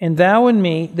 and thou in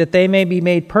me, that they may be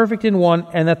made perfect in one,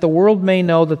 and that the world may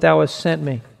know that thou hast sent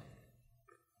me.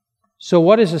 So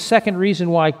what is the second reason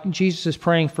why Jesus is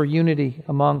praying for unity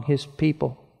among his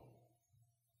people?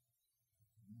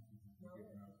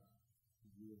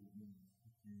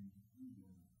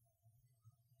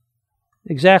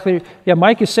 Exactly. Yeah,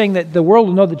 Mike is saying that the world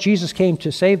will know that Jesus came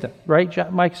to save them.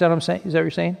 Right, Mike? Is that what I'm saying? Is that what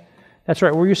you're saying? That's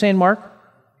right. What were you saying, Mark?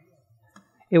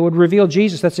 It would reveal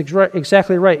Jesus. That's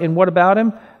exactly right. And what about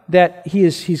him? That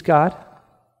he's God.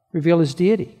 reveal His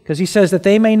deity. Because He says that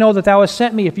they may know that Thou hast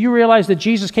sent me. If you realize that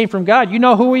Jesus came from God, you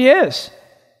know who He is.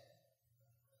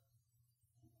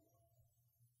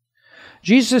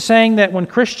 Jesus is saying that when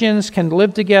Christians can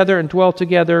live together and dwell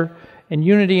together in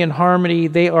unity and harmony,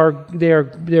 they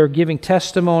are giving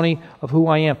testimony of who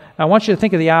I am. Now, I want you to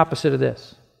think of the opposite of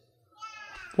this.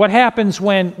 What happens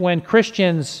when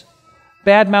Christians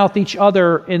badmouth each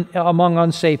other among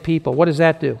unsaved people? What does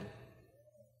that do?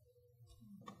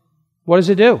 What does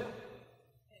it do?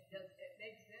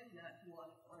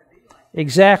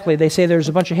 Exactly. They say there's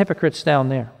a bunch of hypocrites down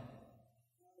there.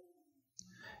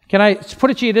 Can I put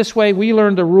it to you this way? We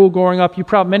learned a rule growing up.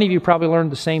 Many of you probably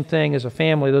learned the same thing as a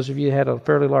family. Those of you who had a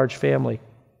fairly large family.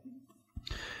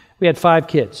 We had 5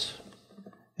 kids.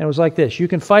 And it was like this. You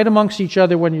can fight amongst each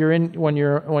other when you're in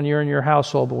your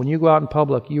household, but when you go out in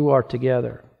public, you are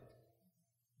together.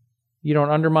 You don't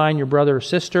undermine your brother or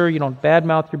sister. You don't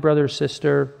badmouth your brother or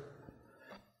sister.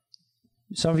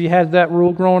 Some of you had that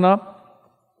rule growing up.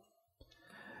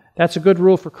 That's a good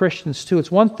rule for Christians too.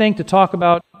 It's one thing to talk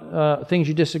about things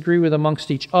you disagree with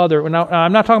amongst each other. Now,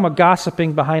 I'm not talking about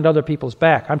gossiping behind other people's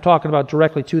back. I'm talking about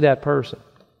directly to that person.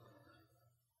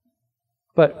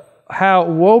 But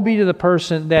woe be to the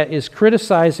person that is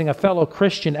criticizing a fellow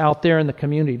Christian out there in the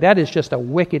community. That is just a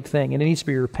wicked thing, and it needs to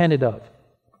be repented of.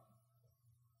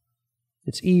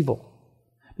 It's evil.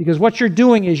 Because what you're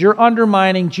doing is you're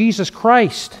undermining Jesus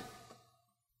Christ.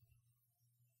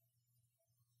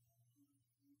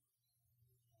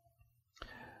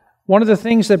 One of the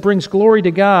things that brings glory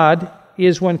to God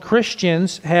is when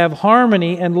Christians have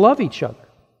harmony and love each other.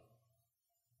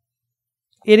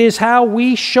 It is how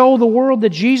we show the world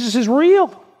that Jesus is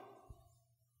real.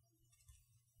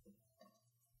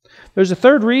 There's a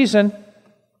third reason.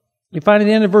 You find at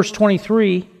the end of verse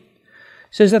 23, it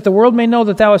says that the world may know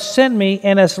that Thou hast sent me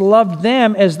and hast loved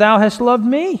them as Thou hast loved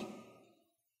me.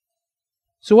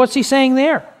 So what's He saying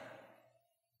there?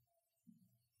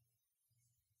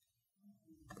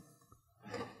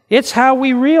 It's how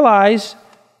we realize,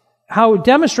 how we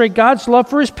demonstrate God's love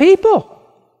for His people.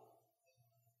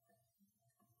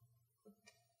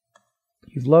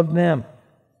 You've loved them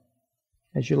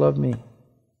as you love me.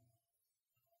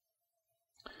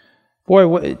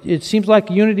 Boy, it seems like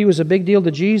unity was a big deal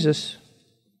to Jesus.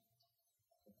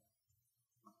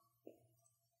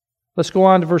 Let's go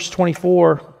on to verse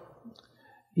 24.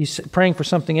 He's praying for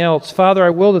something else. Father, I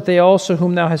will that they also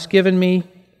whom Thou hast given me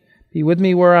be with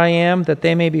me where I am, that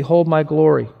they may behold my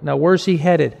glory. Now, where's He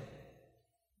headed?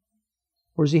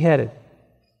 Where's He headed?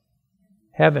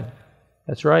 Heaven.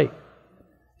 That's right.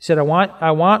 He said, I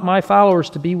want my followers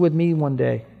to be with me one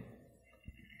day,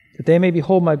 that they may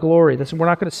behold my glory. We're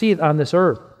not going to see it on this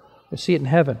earth. We'll see it in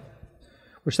heaven.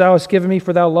 Which Thou hast given me,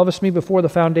 for Thou lovest me before the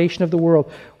foundation of the world.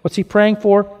 What's He praying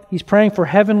for? He's praying for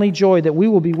heavenly joy, that we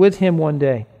will be with Him one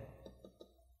day.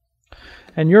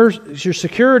 And your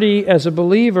security as a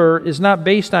believer is not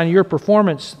based on your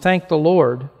performance, thank the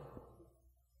Lord,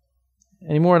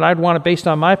 any more than I'd want it based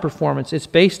on my performance. It's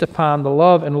based upon the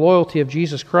love and loyalty of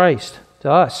Jesus Christ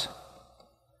to us.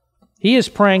 He is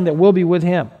praying that we'll be with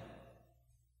Him.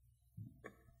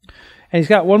 And He's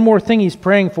got one more thing He's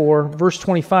praying for. Verse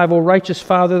 25, O righteous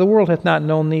Father, the world hath not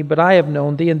known Thee, but I have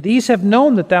known Thee, and these have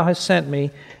known that Thou hast sent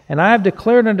me, and I have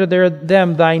declared unto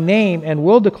them Thy name, and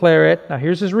will declare it. Now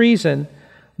here's His reason,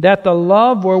 that the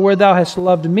love wherewith Thou hast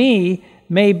loved me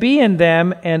may be in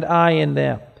them, and I in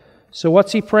them. So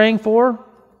what's He praying for?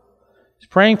 He's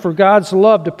praying for God's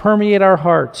love to permeate our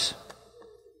hearts.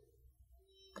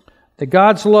 That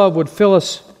God's love would fill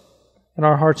us in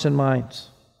our hearts and minds.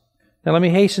 Now let me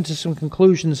hasten to some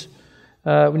conclusions.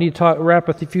 We need to wrap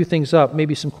a few things up,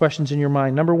 maybe some questions in your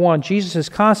mind. Number one, Jesus is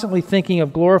constantly thinking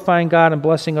of glorifying God and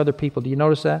blessing other people. Do you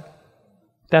notice that?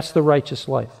 That's the righteous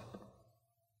life.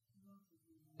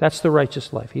 That's the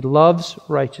righteous life. He loves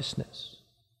righteousness.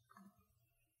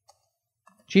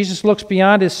 Jesus looks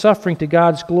beyond His suffering to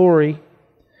God's glory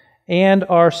and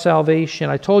our salvation.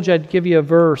 I told you I'd give you a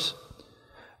verse.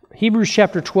 Hebrews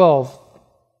chapter 12,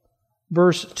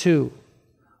 verse 2.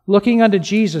 Looking unto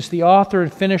Jesus, the author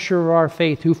and finisher of our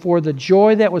faith, who for the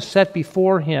joy that was set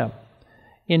before Him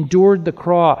endured the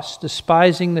cross,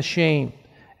 despising the shame,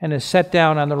 and is set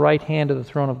down on the right hand of the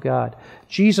throne of God.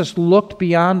 Jesus looked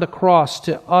beyond the cross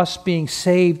to us being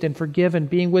saved and forgiven,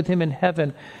 being with Him in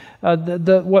heaven,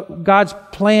 what God's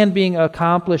plan being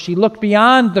accomplished. He looked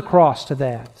beyond the cross to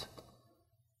that.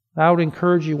 I would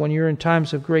encourage you, when you're in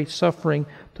times of great suffering,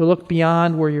 to look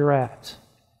beyond where you're at.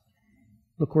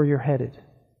 Look where you're headed.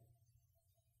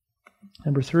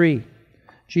 Number 3,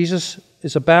 Jesus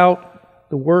is about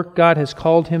the work God has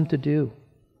called Him to do.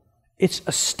 It's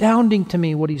astounding to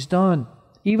me what He's done.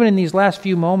 even in these last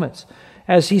few moments,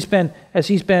 as he's been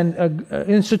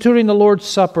instituting the Lord's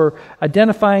Supper,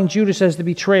 identifying Judas as the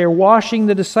betrayer, washing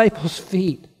the disciples'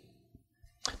 feet,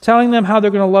 telling them how they're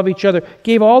going to love each other,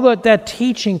 gave all that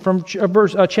teaching from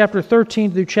chapter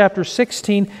 13 through chapter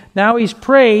 16. Now he's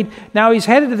prayed. Now he's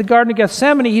headed to the Garden of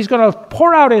Gethsemane. He's going to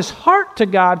pour out his heart to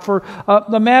God for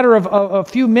the matter of a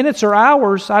few minutes or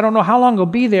hours. I don't know how long he'll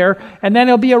be there. And then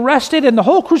he'll be arrested, and the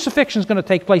whole crucifixion is going to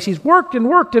take place. He's worked and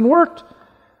worked and worked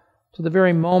to the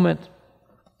very moment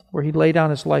where he laid down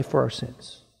his life for our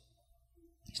sins.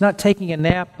 He's not taking a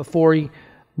nap before he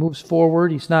moves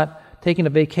forward. He's not taking a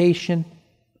vacation.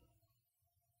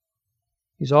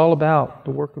 He's all about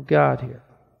the work of God here.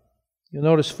 You'll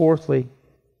notice, fourthly,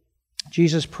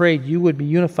 Jesus prayed you would be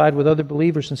unified with other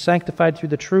believers and sanctified through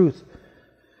the truth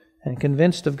and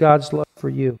convinced of God's love for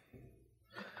you.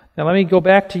 Now let me go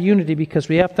back to unity, because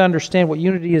we have to understand what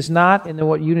unity is not and then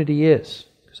what unity is,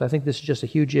 because I think this is just a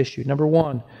huge issue. Number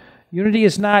one, unity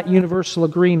is not universal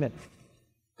agreement.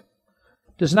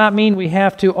 Does not mean we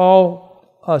have to all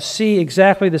see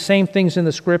exactly the same things in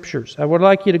the Scriptures. I would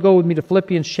like you to go with me to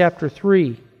Philippians chapter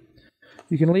 3.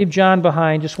 You can leave John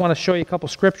behind. Just want to show you a couple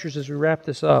Scriptures as we wrap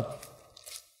this up.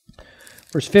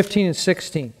 Verse 15 and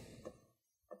 16.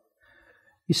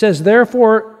 He says,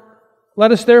 "Therefore,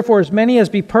 let us therefore, as many as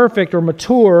be perfect or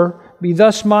mature, be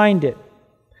thus minded.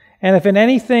 And if in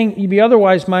anything ye be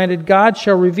otherwise minded, God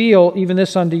shall reveal even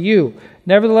this unto you.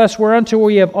 Nevertheless, whereunto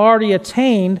we have already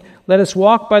attained, let us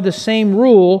walk by the same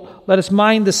rule, let us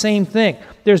mind the same thing."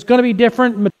 There's going to be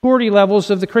different maturity levels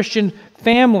of the Christian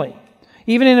family,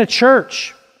 even in a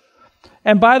church.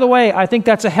 And by the way, I think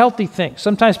that's a healthy thing.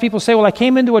 Sometimes people say, well, I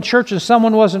came into a church and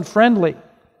someone wasn't friendly.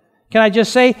 Can I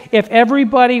just say, if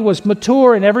everybody was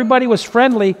mature and everybody was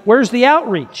friendly, where's the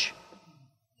outreach?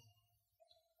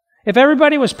 If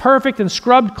everybody was perfect and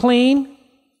scrubbed clean,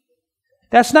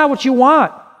 that's not what you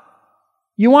want.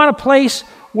 You want a place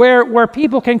where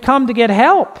people can come to get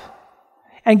help.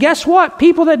 And guess what?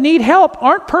 People that need help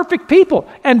aren't perfect people.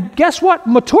 And guess what?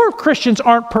 Mature Christians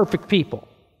aren't perfect people.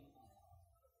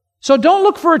 So don't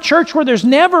look for a church where there's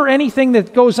never anything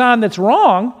that goes on that's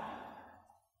wrong.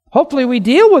 Hopefully we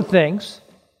deal with things,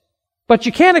 but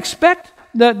you can't expect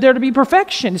there to be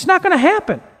perfection. It's not going to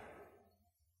happen.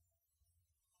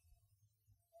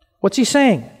 What's he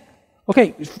saying?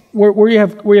 Okay, where you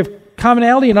have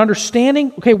commonality and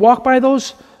understanding, okay, walk by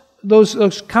those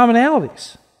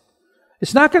commonalities.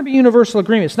 It's not going to be universal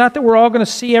agreement. It's not that we're all going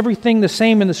to see everything the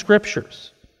same in the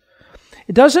Scriptures.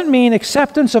 It doesn't mean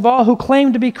acceptance of all who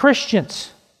claim to be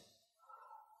Christians.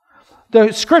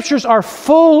 The Scriptures are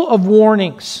full of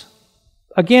warnings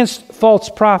against false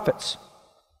prophets.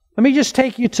 Let me just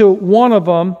take you to one of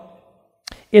them.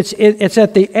 It's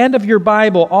at the end of your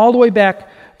Bible, all the way back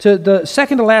to the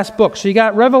second to last book. So you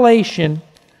got Revelation,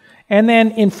 and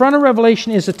then in front of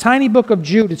Revelation is a tiny book of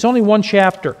Jude. It's only one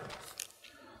chapter.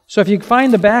 So if you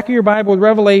find the back of your Bible with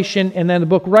Revelation and then the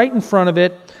book right in front of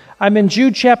it, I'm in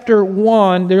Jude chapter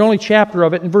 1, the only chapter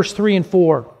of it, in verse 3 and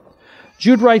 4.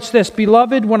 Jude writes this,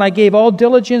 "Beloved, when I gave all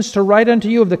diligence to write unto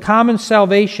you of the common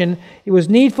salvation, it was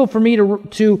needful for me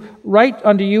to write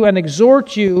unto you and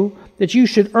exhort you that you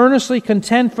should earnestly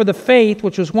contend for the faith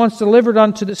which was once delivered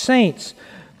unto the saints.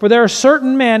 For there are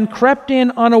certain men crept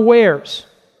in unawares,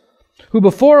 who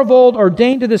before of old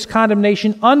ordained to this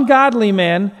condemnation, ungodly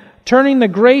men, turning the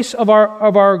grace of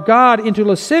our God into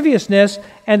lasciviousness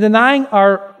and denying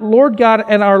our Lord God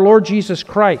and our Lord Jesus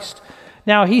Christ."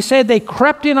 Now, he said they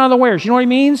crept in unawares. You know what he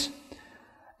means?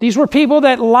 These were people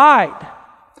that lied.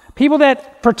 People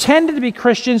that pretended to be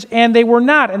Christians and they were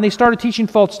not, and they started teaching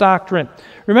false doctrine.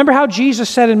 Remember how Jesus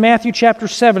said in Matthew chapter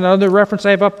 7, another reference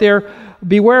I have up there,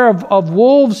 beware of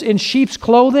wolves in sheep's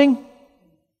clothing?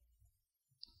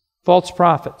 False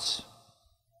prophets.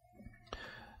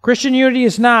 Christian unity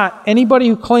is not anybody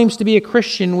who claims to be a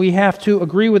Christian, we have to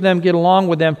agree with them, get along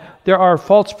with them. There are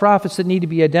false prophets that need to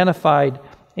be identified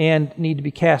and need to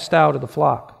be cast out of the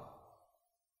flock.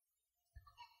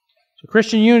 So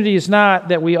Christian unity is not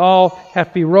that we all have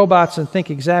to be robots and think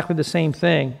exactly the same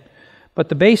thing, but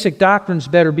the basic doctrines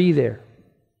better be there.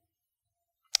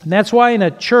 And that's why in a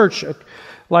church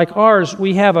like ours,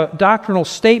 we have a doctrinal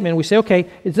statement. We say, okay,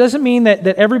 it doesn't mean that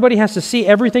everybody has to see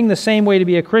everything the same way to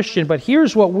be a Christian, but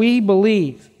here's what we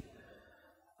believe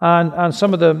on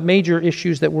some of the major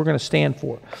issues that we're going to stand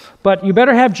for. But you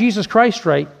better have Jesus Christ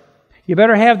right. You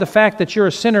better have the fact that you're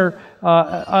a sinner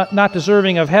not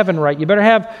deserving of heaven right. You better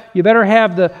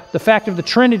have the fact of the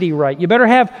Trinity right. You better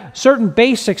have certain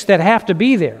basics that have to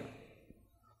be there.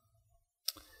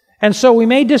 And so we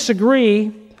may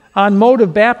disagree on mode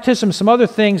of baptism, some other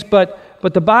things, but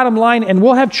the bottom line, and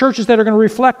we'll have churches that are going to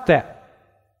reflect that.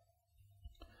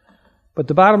 But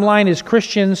the bottom line is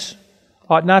Christians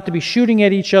ought not to be shooting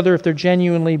at each other if they're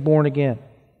genuinely born again.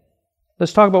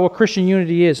 Let's talk about what Christian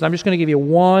unity is. And I'm just going to give you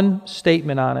one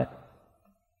statement on it.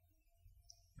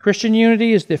 Christian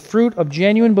unity is the fruit of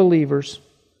genuine believers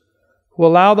who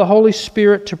allow the Holy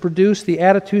Spirit to produce the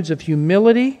attitudes of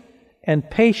humility and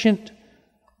patience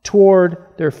toward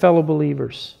their fellow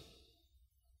believers.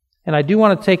 And I do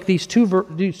want to take these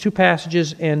two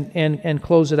passages and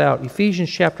close it out. Ephesians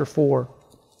chapter 4.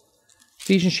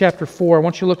 Ephesians chapter 4, I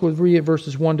want you to look with me at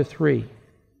verses 1 to 3.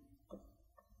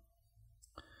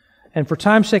 And for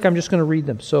time's sake, I'm just going to read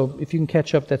them. So if you can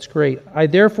catch up, that's great. I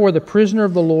therefore, the prisoner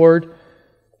of the Lord,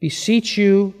 beseech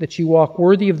you that you walk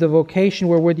worthy of the vocation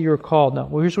wherewith you are called. Now,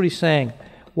 well, here's what he's saying.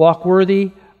 Walk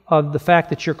worthy of the fact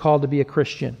that you're called to be a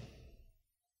Christian.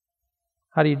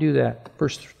 How do you do that?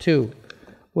 Verse 2.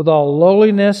 With all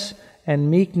lowliness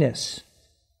and meekness.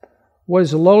 What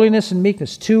is lowliness and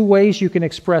meekness? Two ways you can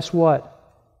express what?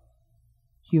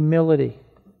 Humility.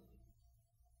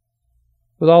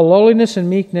 With all lowliness and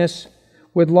meekness,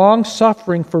 with long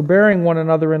suffering, forbearing one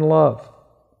another in love.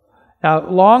 Now,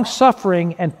 long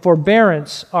suffering and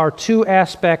forbearance are two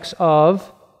aspects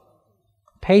of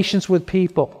patience with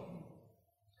people.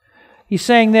 He's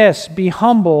saying this, be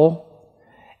humble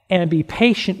and be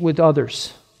patient with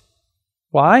others.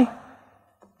 Why?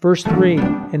 Verse 3,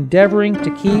 endeavoring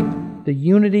to keep the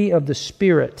unity of the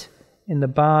Spirit in the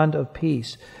bond of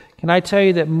peace. Can I tell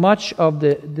you that much of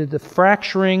the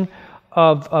fracturing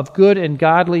of good and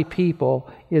godly people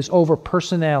is over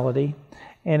personality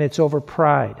and it's over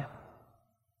pride.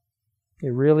 It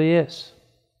really is.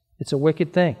 It's a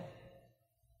wicked thing.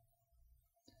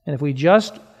 And if we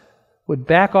just would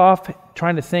back off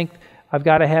trying to think, I've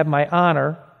got to have my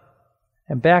honor,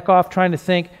 and back off trying to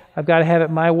think, I've got to have it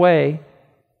my way,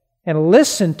 and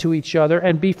listen to each other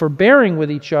and be forbearing with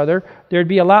each other, there'd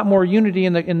be a lot more unity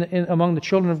among the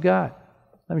children of God.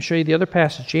 Let me show you the other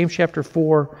passage, James chapter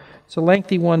 4. It's a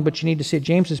lengthy one, but you need to see it.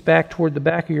 James is back toward the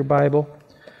back of your Bible.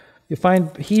 You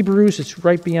find Hebrews, it's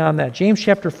right beyond that. James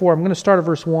chapter 4, I'm going to start at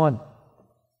verse 1.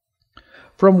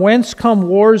 From whence come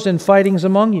wars and fightings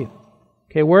among you?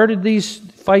 Okay, where did these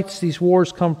fights, these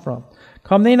wars come from?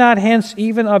 Come they not hence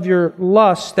even of your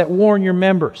lusts that war in your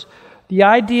members? The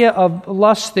idea of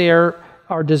lust there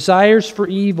are desires for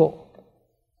evil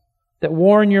that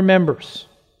war in your members.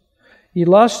 Ye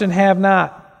lust and have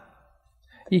not.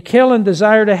 Ye kill and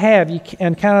desire to have,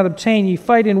 and cannot obtain. Ye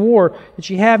fight in war, that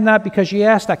ye have not because ye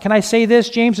ask not. Can I say this?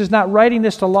 James is not writing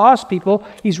this to lost people.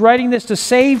 He's writing this to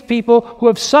save people who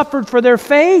have suffered for their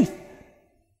faith.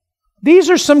 These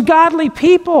are some godly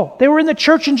people. They were in the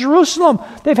church in Jerusalem.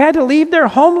 They've had to leave their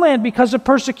homeland because of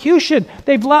persecution.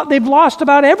 They've lost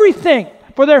about everything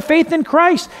for their faith in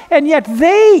Christ. And yet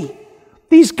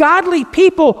these godly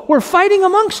people, were fighting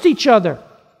amongst each other.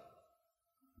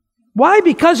 Why?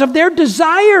 Because of their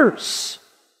desires.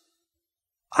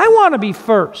 I want to be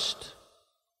first.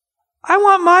 I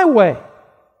want my way.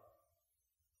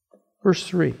 Verse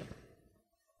 3.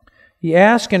 Ye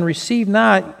ask and receive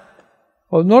not.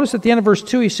 Well, notice at the end of verse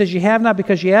 2, he says, ye have not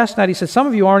because ye ask not. He says, some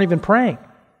of you aren't even praying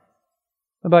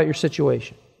about your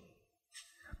situation.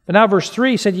 But now verse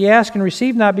 3, he said, ye ask and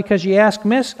receive not because ye ask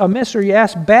amiss or ye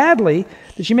ask badly,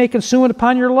 that ye may consume it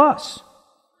upon your lusts.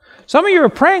 Some of you are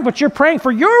praying, but you're praying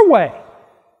for your way.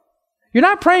 You're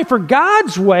not praying for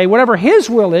God's way, whatever His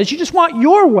will is. You just want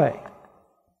your way.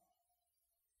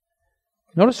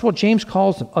 Notice what James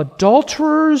calls them,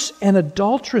 adulterers and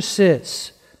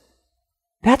adulteresses.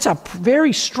 That's a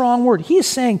very strong word. He is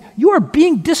saying you are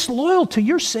being disloyal to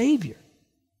your Savior.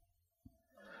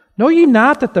 Know ye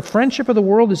not that the friendship of the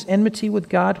world is enmity with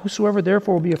God? Whosoever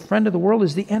therefore will be a friend of the world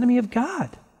is the enemy of God.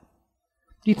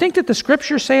 Do you think that the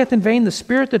Scripture saith in vain, the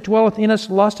Spirit that dwelleth in us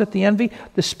lusteth the envy?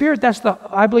 The Spirit,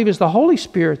 I believe is the Holy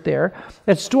Spirit there,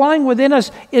 that's dwelling within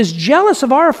us, is jealous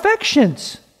of our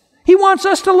affections. He wants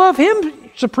us to love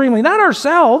Him supremely, not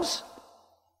ourselves.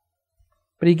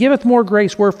 But He giveth more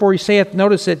grace, wherefore He saith,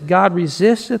 notice it, God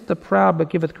resisteth the proud, but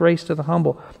giveth grace to the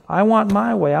humble. I want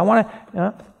my way. I want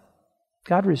to...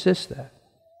 God resists that.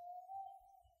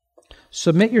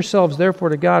 Submit yourselves therefore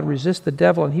to God, resist the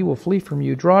devil, and he will flee from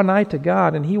you. Draw nigh to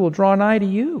God, and He will draw nigh to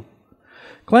you.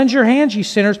 Cleanse your hands, ye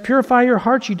sinners. Purify your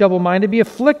hearts, ye double-minded. Be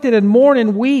afflicted and mourn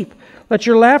and weep. Let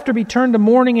your laughter be turned to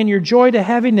mourning and your joy to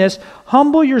heaviness.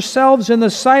 Humble yourselves in the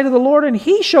sight of the Lord, and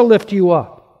He shall lift you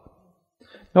up.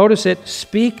 Notice it.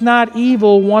 Speak not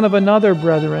evil one of another,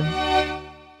 brethren.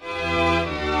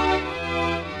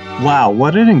 Wow,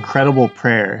 what an incredible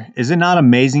prayer. Is it not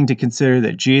amazing to consider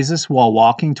that Jesus, while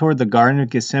walking toward the Garden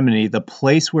of Gethsemane, the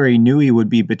place where He knew He would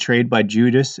be betrayed by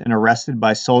Judas and arrested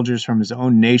by soldiers from His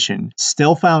own nation,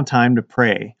 still found time to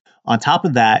pray? On top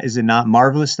of that, is it not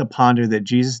marvelous to ponder that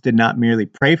Jesus did not merely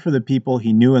pray for the people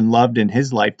he knew and loved in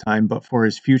his lifetime, but for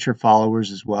his future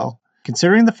followers as well?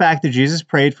 Considering the fact that Jesus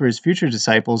prayed for his future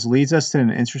disciples leads us to an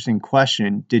interesting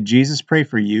question. Did Jesus pray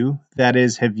for you? That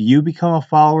is, have you become a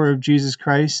follower of Jesus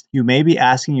Christ? You may be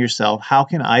asking yourself, how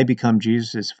can I become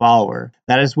Jesus' follower?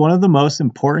 That is one of the most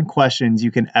important questions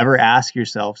you can ever ask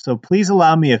yourself, so please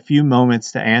allow me a few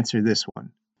moments to answer this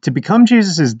one. To become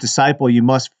Jesus' disciple, you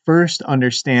must first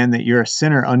understand that you're a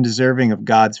sinner undeserving of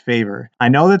God's favor. I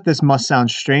know that this must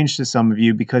sound strange to some of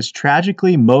you because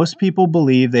tragically, most people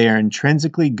believe they are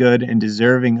intrinsically good and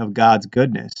deserving of God's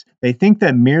goodness. They think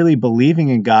that merely believing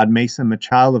in God makes them a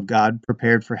child of God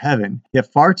prepared for heaven.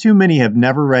 Yet far too many have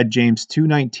never read James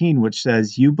 2:19, which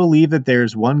says, "You believe that there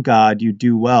is one God, you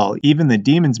do well. Even the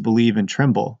demons believe and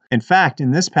tremble." In fact, in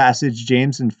this passage,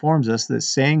 James informs us that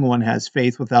saying one has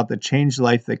faith without the changed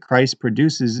life that Christ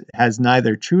produces has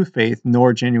neither true faith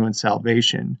nor genuine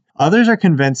salvation. Others are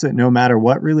convinced that no matter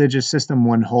what religious system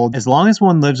one holds, as long as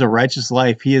one lives a righteous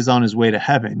life, he is on his way to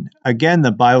heaven. Again,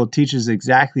 the Bible teaches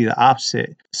exactly the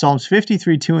opposite. Psalms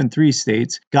 53:2-3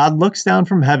 states, "God looks down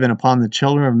from heaven upon the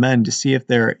children of men to see if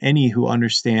there are any who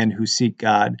understand, who seek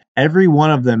God. Every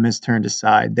one of them has turned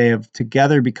aside. They have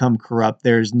together become corrupt.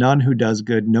 There is none who does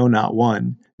good, no, not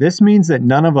one." This means that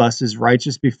none of us is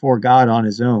righteous before God on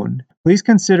his own. Please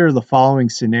consider the following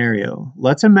scenario.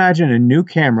 Let's imagine a new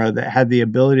camera that had the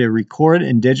ability to record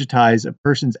and digitize a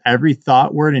person's every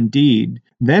thought, word, and deed.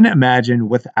 Then imagine,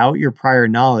 without your prior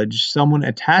knowledge, someone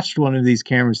attached one of these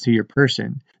cameras to your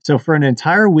person. So for an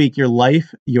entire week, your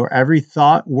life, your every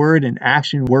thought, word, and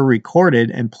action were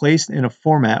recorded and placed in a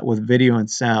format with video and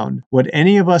sound. Would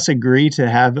any of us agree to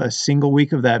have a single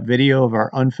week of that video of our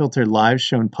unfiltered lives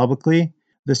shown publicly?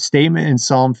 The statement in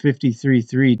Psalm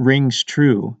 53:3 rings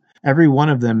true. Every one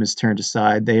of them is turned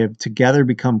aside. They have together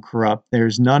become corrupt. There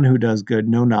is none who does good,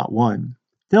 no, not one.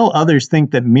 Still others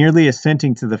think that merely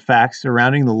assenting to the facts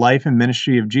surrounding the life and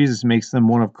ministry of Jesus makes them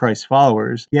one of Christ's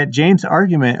followers. Yet James'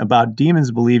 argument about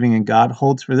demons believing in God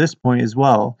holds for this point as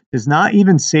well. Does not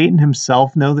even Satan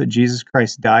himself know that Jesus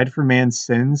Christ died for man's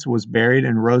sins, was buried,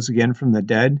 and rose again from the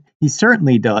dead? He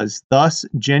certainly does. Thus,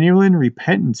 genuine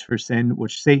repentance for sin,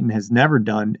 which Satan has never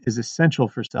done, is essential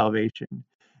for salvation.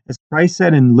 As Christ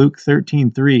said in Luke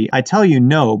 13:3, "I tell you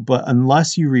no, but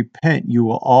unless you repent, you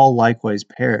will all likewise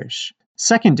perish."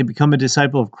 Second, to become a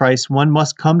disciple of Christ, one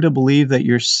must come to believe that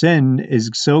your sin is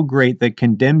so great that it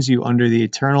condemns you under the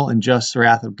eternal and just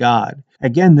wrath of God.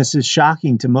 Again, this is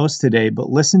shocking to most today, but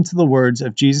listen to the words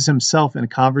of Jesus himself in a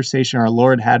conversation our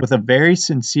Lord had with a very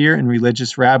sincere and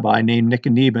religious rabbi named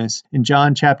Nicodemus in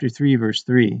John chapter 3, verse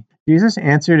 3. Jesus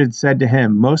answered and said to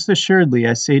him, "Most assuredly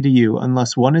I say to you,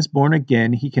 unless one is born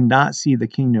again, he cannot see the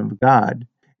kingdom of God."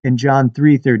 In John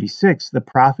 3:36, the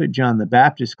prophet John the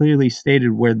Baptist clearly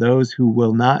stated where those who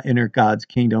will not enter God's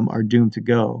kingdom are doomed to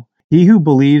go. He who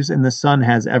believes in the Son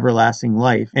has everlasting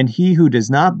life, and he who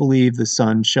does not believe the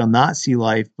Son shall not see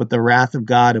life, but the wrath of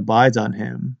God abides on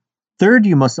him. Third,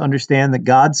 you must understand that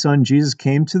God's Son Jesus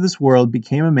came to this world,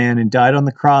 became a man, and died on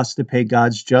the cross to pay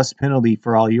God's just penalty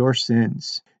for all your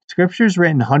sins. Scriptures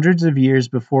written hundreds of years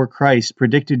before Christ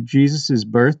predicted Jesus'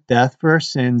 birth, death for our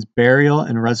sins, burial,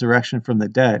 and resurrection from the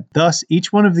dead. Thus,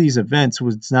 each one of these events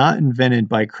was not invented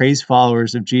by crazed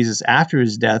followers of Jesus after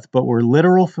his death, but were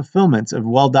literal fulfillments of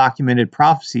well-documented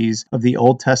prophecies of the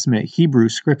Old Testament Hebrew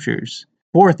Scriptures.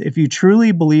 Fourth, if you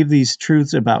truly believe these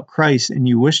truths about Christ and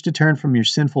you wish to turn from your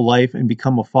sinful life and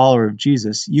become a follower of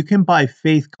Jesus, you can by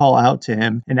faith call out to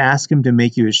him and ask him to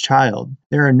make you his child.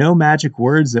 There are no magic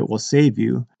words that will save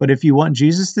you, but if you want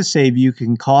Jesus to save you, you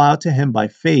can call out to him by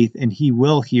faith and he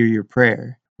will hear your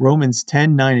prayer. Romans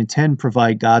 10:9 and 10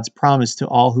 provide God's promise to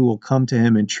all who will come to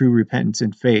him in true repentance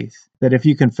and faith, that if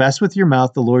you confess with your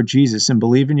mouth the Lord Jesus and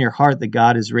believe in your heart that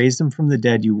God has raised him from the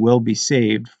dead, you will be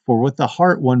saved. For with the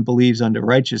heart one believes unto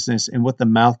righteousness, and with the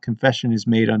mouth confession is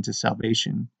made unto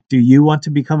salvation. Do you want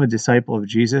to become a disciple of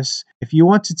Jesus? If you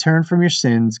want to turn from your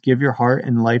sins, give your heart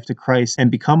and life to Christ, and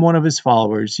become one of his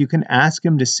followers, you can ask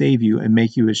him to save you and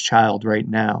make you his child right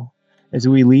now. As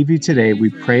we leave you today, we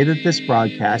pray that this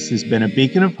broadcast has been a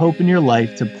beacon of hope in your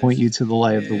life to point you to the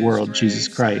light of the world, Jesus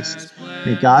Christ.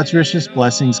 May God's richest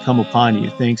blessings come upon you.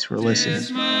 Thanks for listening. It's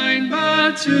mine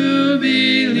but to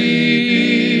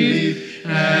believe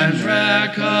and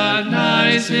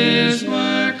recognize his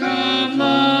work of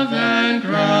love and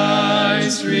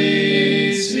Christ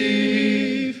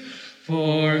receive.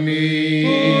 For me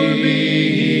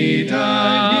he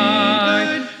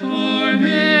died, for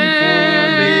me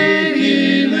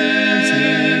he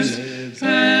lives,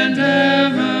 and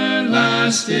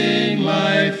everlasting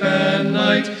life and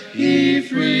light he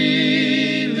frees.